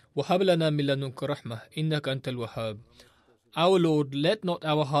هَدَيْتَنَا وَهَبْ لَنَا مِن لَّدُنكَ رَحْمَةً إِنَّكَ أَنتَ الْوَهَّابُ. Our Lord, let not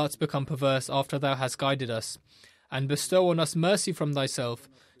our hearts become perverse after Thou hast guided us, and bestow on us mercy from Thyself.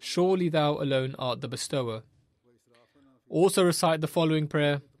 Surely Thou alone art the bestower. Also recite the following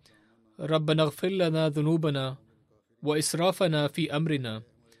prayer. رَبَّنَا اغْفِرْ لَنَا ذُنُوبَنَا وَإِسْرَافَنَا فِي أَمْرِنَا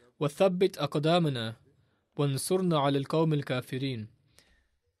وَثَبِّتْ أَقْدَامَنَا وَانصُرْنَا عَلَى الْقَوْمِ الْكَافِرِينَ.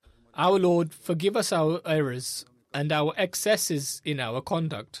 Our Lord, forgive us our errors and our excesses in our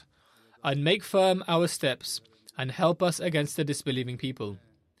conduct, and make firm our steps, and help us against the disbelieving people.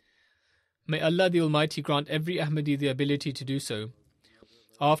 May Allah the Almighty grant every Ahmadi the ability to do so.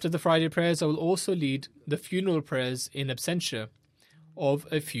 After the Friday prayers, I will also lead the funeral prayers in absentia of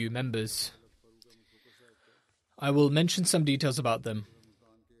a few members. I will mention some details about them.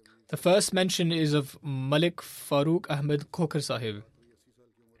 The first mention is of Malik Farooq Ahmed Khokar Sahib,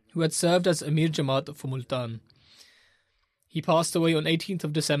 who had served as Amir Jamaat for Multan. He passed away on 18th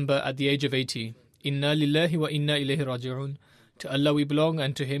of December at the age of 80. Inna lillahi wa inna ilayhi raji'un. To Allah we belong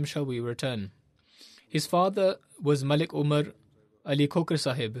and to Him shall we return. His father was Malik Umar Ali Khokar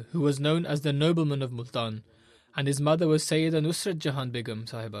Sahib, who was known as the nobleman of Multan, and his mother was Sayyida Nusrat Jahan Begum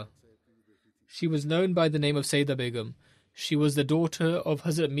Sahiba. She was known by the name of Sayyida Begum. She was the daughter of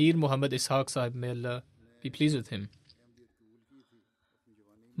Hazrat Mir Muhammad Ishaq Sahib, may Allah be pleased with him.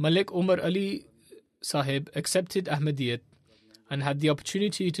 Malik Umar Ali Sahib accepted Ahmadiyyat and had the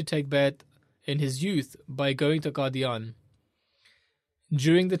opportunity to take Bayat in his youth by going to Qadian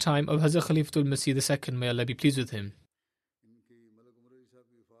during the time of Hazrat Khalifatul Masih II, may Allah be pleased with him.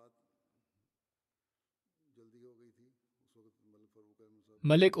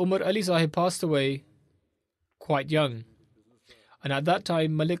 Malik Umar Ali Sahib passed away quite young, and at that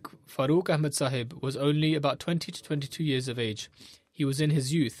time Malik Farooq Ahmed Sahib was only about 20 to 22 years of age. He was in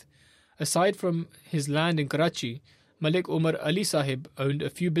his youth. Aside from his land in Karachi, Malik Umar Ali Sahib owned a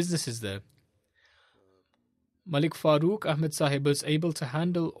few businesses there. Malik Farooq Ahmed Sahib was able to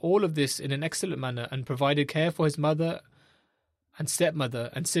handle all of this in an excellent manner and provided care for his mother and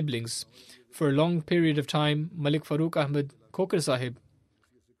stepmother and siblings. For a long period of time, Malik Farooq Ahmed Khokar Sahib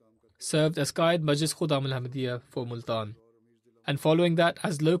served as Qaid Majlis Khudam al-Ahmadiyya for Multan, and following that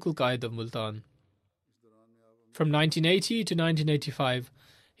as local Qaid of Multan. From 1980 to 1985,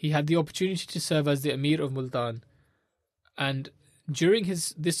 he had the opportunity to serve as the Amir of Multan, and during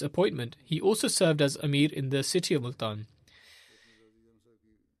this appointment, he also served as Amir in the city of Multan.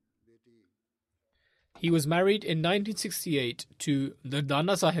 He was married in 1968 to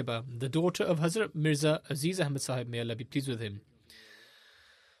Dardana Sahiba, the daughter of Hazrat Mirza Aziz Ahmed Sahib, may Allah be pleased with him.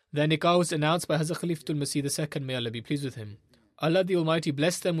 Their nikah was announced by Hazrat Khalifatul Masih II, may Allah be pleased with him. Allah the Almighty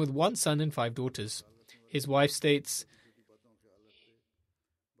blessed them with one son and 5 daughters. His wife states,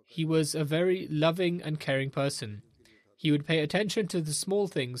 he was a very loving and caring person. He would pay attention to the small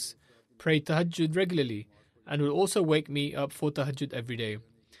things, pray tahajjud regularly, and would also wake me up for tahajjud every day.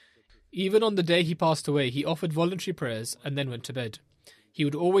 Even on the day he passed away, he offered voluntary prayers and then went to bed. He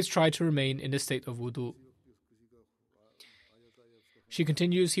would always try to remain in a state of wudu. She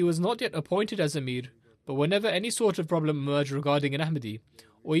continues, he was not yet appointed as Amir, but whenever any sort of problem emerged regarding an Ahmadi,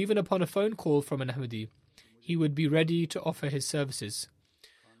 or even upon a phone call from an Ahmadi, he would be ready to offer his services.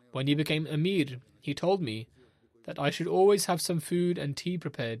 When he became Amir, he told me that I should always have some food and tea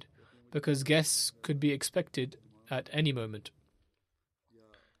prepared, because guests could be expected at any moment.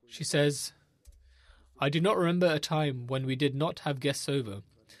 She says, I do not remember a time when we did not have guests over.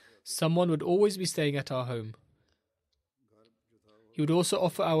 Someone would always be staying at our home. He would also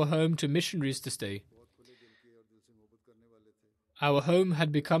offer our home to missionaries to stay. Our home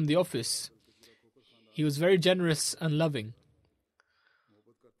had become the office. He was very generous and loving.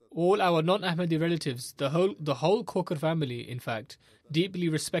 All our non-Ahmadi relatives, the whole Khokar family, in fact, deeply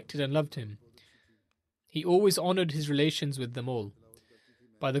respected and loved him. He always honored his relations with them all.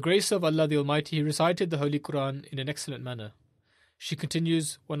 By the grace of Allah the Almighty, he recited the Holy Quran in an excellent manner. She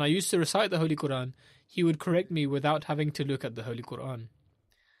continues, when I used to recite the Holy Quran, he would correct me without having to look at the Holy Quran.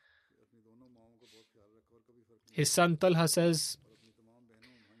 His son Talha says,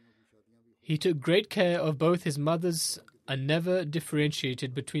 he took great care of both his mothers and never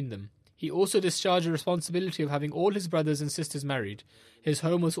differentiated between them. He also discharged the responsibility of having all his brothers and sisters married. His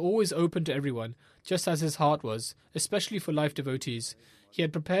home was always open to everyone, just as his heart was, especially for life devotees. He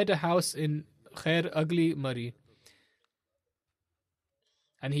had prepared a house in Khair Agli Mari,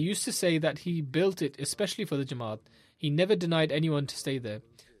 and he used to say that he built it especially for the Jamaat. He never denied anyone to stay there.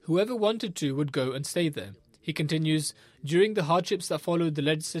 Whoever wanted to would go and stay there. He continues, during the hardships that followed the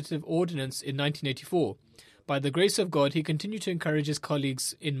legislative ordinance in 1984, by the grace of God, he continued to encourage his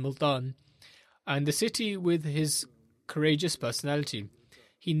colleagues in Multan and the city with his courageous personality.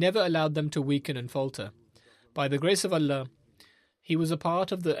 He never allowed them to weaken and falter. By the grace of Allah, he was a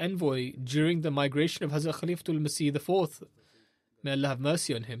part of the envoy during the migration of Hazrat Khalifatul Masih IV. May Allah have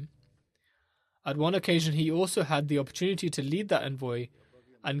mercy on him. At one occasion, he also had the opportunity to lead that envoy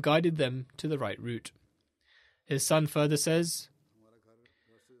and guided them to the right route. His son further says,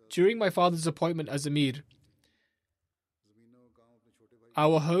 during my father's appointment as Amir,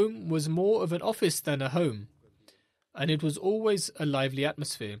 our home was more of an office than a home, and it was always a lively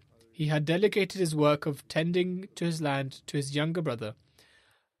atmosphere. He had delegated his work of tending to his land to his younger brother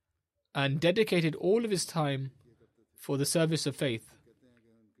and dedicated all of his time for the service of faith.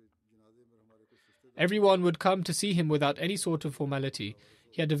 Everyone would come to see him without any sort of formality.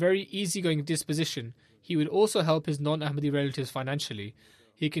 He had a very easygoing disposition. He would also help his non-Ahmadi relatives financially.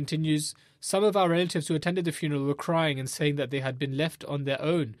 He continues, some of our relatives who attended the funeral were crying and saying that they had been left on their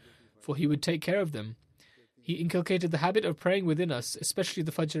own, for he would take care of them. He inculcated the habit of praying within us, especially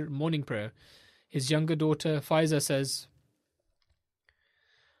the Fajr morning prayer. His younger daughter, Faiza, says,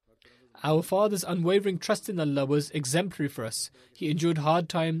 our father's unwavering trust in Allah was exemplary for us. He endured hard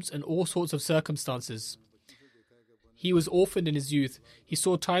times and all sorts of circumstances. He was orphaned in his youth. He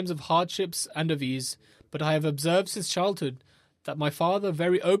saw times of hardships and of ease, but I have observed since childhood that my father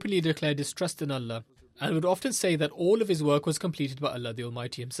very openly declared his trust in Allah and would often say that all of his work was completed by Allah the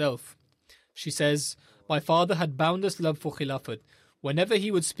Almighty Himself. She says, my father had boundless love for Khilafat. Whenever he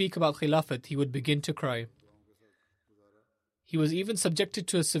would speak about Khilafat, he would begin to cry. He was even subjected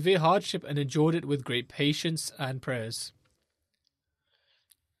to a severe hardship and endured it with great patience and prayers.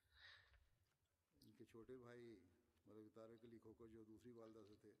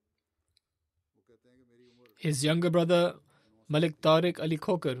 His younger brother, Malik Tariq Ali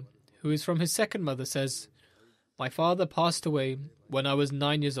Khokar, who is from his second mother, says, my father passed away when I was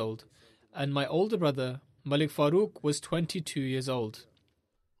 9 years old, and my older brother, Malik Farooq, was 22 years old.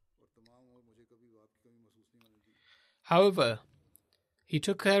 However, he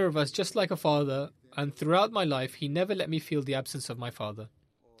took care of us just like a father, and throughout my life, he never let me feel the absence of my father.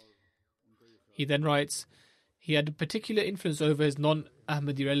 He then writes, he had a particular influence over his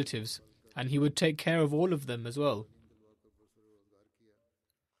non-Ahmadi relatives, and he would take care of all of them as well.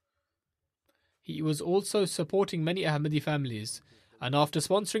 He was also supporting many Ahmadi families, and after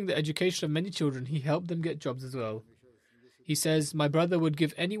sponsoring the education of many children, he helped them get jobs as well. He says, my brother would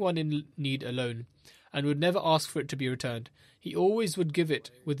give anyone in need a loan and would never ask for it to be returned. He always would give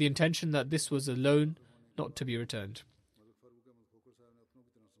it with the intention that this was a loan not to be returned.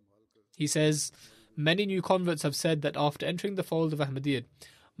 He says, many new converts have said that after entering the fold of Ahmadiyyat,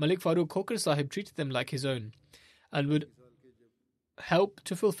 Malik Farooq Khokar Sahib treated them like his own and would help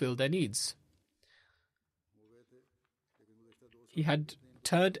to fulfill their needs. He had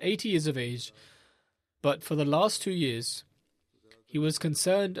turned 80 years of age, but for the last 2 years, he was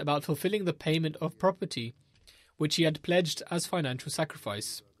concerned about fulfilling the payment of property, which he had pledged as financial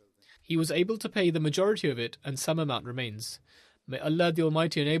sacrifice. He was able to pay the majority of it, and some amount remains. May Allah the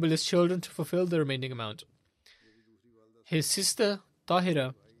Almighty enable his children to fulfill the remaining amount. His sister,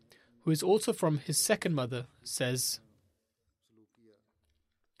 Tahira, who is also from his second mother, says,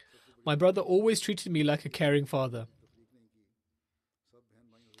 my brother always treated me like a caring father.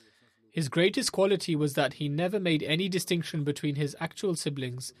 His greatest quality was that he never made any distinction between his actual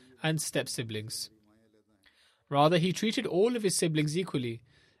siblings and step-siblings. Rather, he treated all of his siblings equally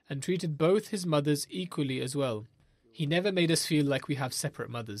and treated both his mothers equally as well. He never made us feel like we have separate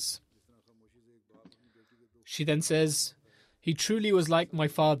mothers. She then says, he truly was like my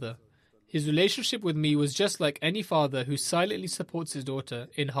father. His relationship with me was just like any father who silently supports his daughter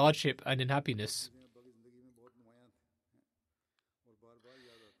in hardship and in happiness.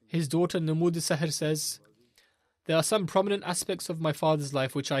 His daughter Numud Sahir says, there are some prominent aspects of my father's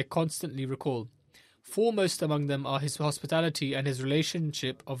life which I constantly recall. Foremost among them are his hospitality and his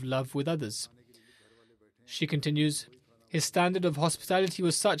relationship of love with others. She continues, His standard of hospitality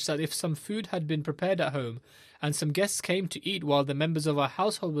was such that if some food had been prepared at home and some guests came to eat while the members of our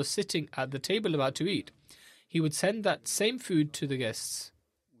household were sitting at the table about to eat, he would send that same food to the guests.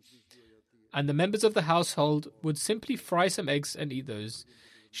 And the members of the household would simply fry some eggs and eat those.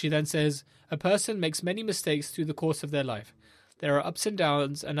 She then says, a person makes many mistakes through the course of their life. There are ups and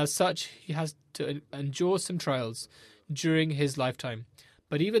downs, and as such, he has to endure some trials during his lifetime.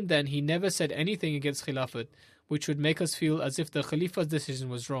 But even then, he never said anything against Khilafat, which would make us feel as if the Khalifa's decision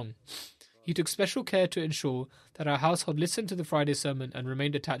was wrong. He took special care to ensure that our household listened to the Friday sermon and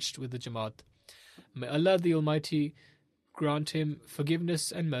remained attached with the Jamaat. May Allah the Almighty grant him forgiveness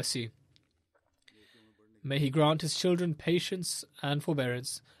and mercy. May He grant his children patience and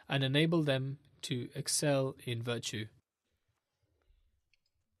forbearance and enable them to excel in virtue.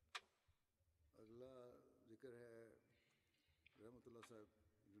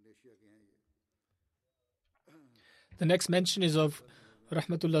 The next mention is of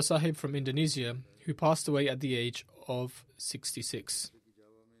Rahmatullah Sahib from Indonesia, who passed away at the age of 66.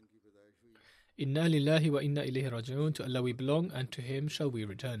 Inna lillahi wa inna ilayhi raji'un. To Allah we belong and to Him shall we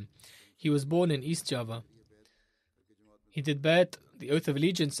return. He was born in East Java. He did Bayat, the Oath of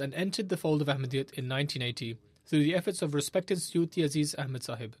Allegiance, and entered the fold of Ahmadiyyat in 1980 through the efforts of respected Suyuti Aziz Ahmad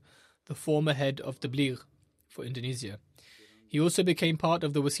Sahib, the former head of Tabligh for Indonesia. He also became part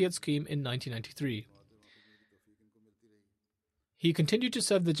of the Wasiyat scheme in 1993. He continued to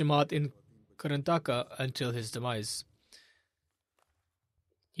serve the Jamaat in Karnataka until his demise.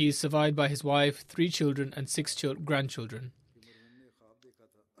 He is survived by his wife, 3 children, and 6 grandchildren.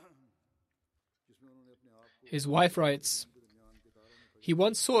 His wife writes, he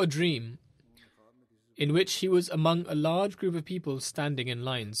once saw a dream in which he was among a large group of people standing in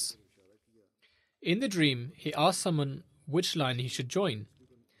lines. In the dream, he asked someone which line he should join.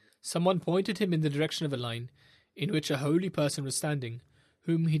 Someone pointed him in the direction of a line in which a holy person was standing,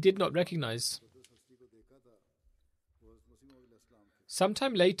 whom he did not recognize.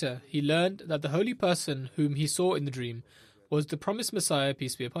 Sometime later, he learned that the holy person whom he saw in the dream was the promised Messiah,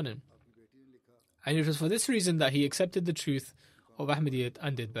 peace be upon him. And it was for this reason that he accepted the truth of Ahmadiyyat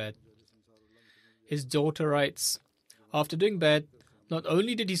and did Bayat. His daughter writes, after doing Bayat, not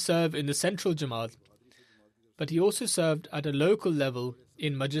only did he serve in the central Jamaat, but he also served at a local level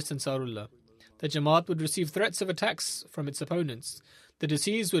in Majlis Ansarullah. The Jamaat would receive threats of attacks from its opponents. The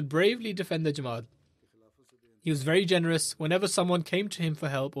deceased would bravely defend the Jamaat. He was very generous. Whenever someone came to him for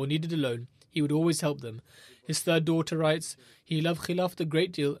help or needed a loan, he would always help them. His third daughter writes, he loved Khilafat a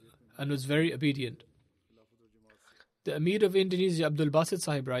great deal and was very obedient. The Amir of Indonesia, Abdul Basit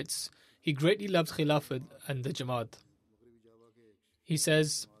Sahib, writes, he greatly loved Khilafat and the Jamaat. He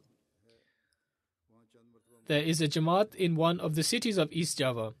says, there is a Jamaat in one of the cities of East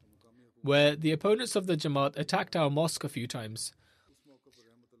Java, where the opponents of the Jamaat attacked our mosque a few times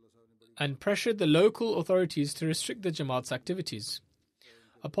and pressured the local authorities to restrict the Jamaat's activities.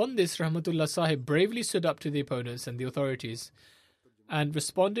 Upon this, Rahmatullah Sahib bravely stood up to the opponents and the authorities and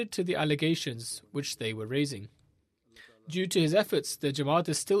responded to the allegations which they were raising. Due to his efforts, the Jamaat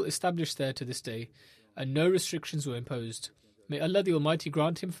is still established there to this day, and no restrictions were imposed. May Allah the Almighty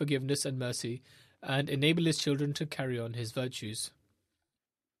grant him forgiveness and mercy, and enable his children to carry on his virtues.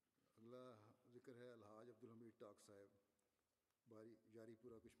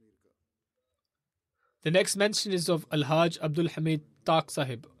 The next mention is of Al-Haj Abdul Hamid Taq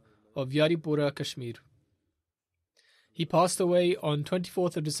Sahib of Yaripura, Kashmir. He passed away on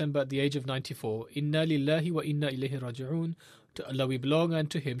 24th of December at the age of 94. Inna lillahi wa inna ilayhi raji'un. To Allah we belong and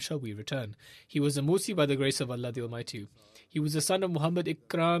to Him shall we return. He was a Musi by the grace of Allah the Almighty. He was the son of Muhammad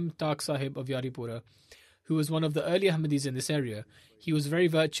Ikram Taq Sahib of Yaripura, who was one of the early Ahmadis in this area. He was very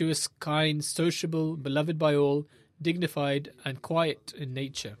virtuous, kind, sociable, beloved by all, dignified and quiet in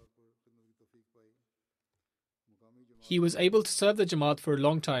nature. He was able to serve the Jamaat for a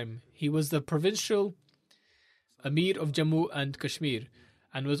long time. He was the provincial Amir of Jammu and Kashmir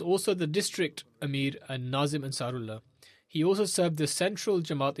and was also the district Amir and Nazim Ansarullah. He also served the central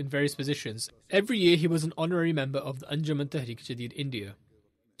Jamaat in various positions. Every year he was an honorary member of the Anjuman Tehreek Jadid India.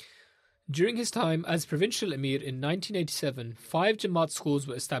 During his time as provincial Amir in 1987, 5 Jamaat schools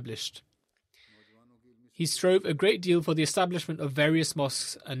were established. He strove a great deal for the establishment of various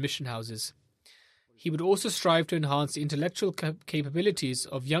mosques and mission houses. He would also strive to enhance the intellectual capabilities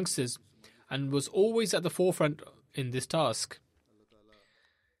of youngsters and was always at the forefront in this task.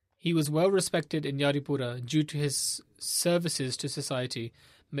 He was well respected in Yaripura due to his services to society.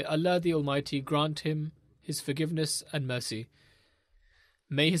 May Allah the Almighty grant him His forgiveness and mercy.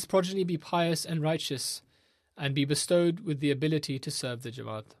 May his progeny be pious and righteous and be bestowed with the ability to serve the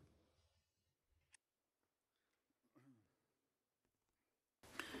Jamaat.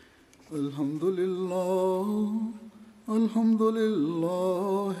 الحمد لله الحمد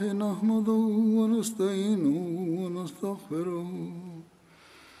لله نحمده ونستعينه ونستغفره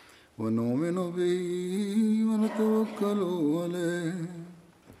ونؤمن به ونتوكل عليه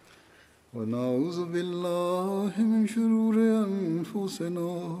ونعوذ بالله من شرور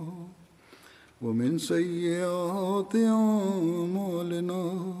أنفسنا ومن سيئات أعمالنا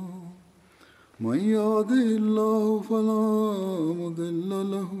من يهده الله فلا مضل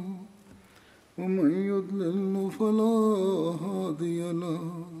له ومن يضلل فلا هادي له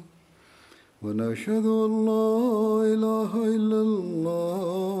ونشهد أن لا إله إلا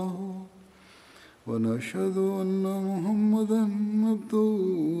الله ونشهد أن محمدا عبده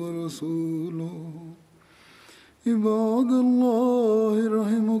ورسوله عباد الله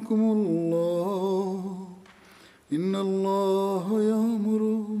رحمكم الله إن الله يأمر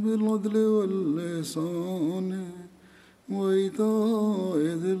بالعدل والإحسان وإيتاء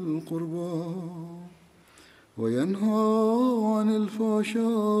ذي القربى وينهى عن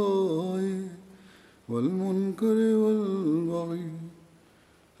الفحشاء والمنكر والبغي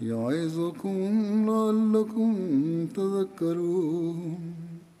يعظكم لعلكم تذكرون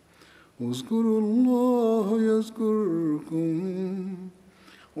اذكروا الله يذكركم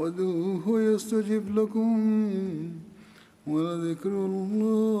وادعوه يستجب لكم ولذكر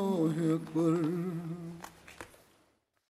الله أكبر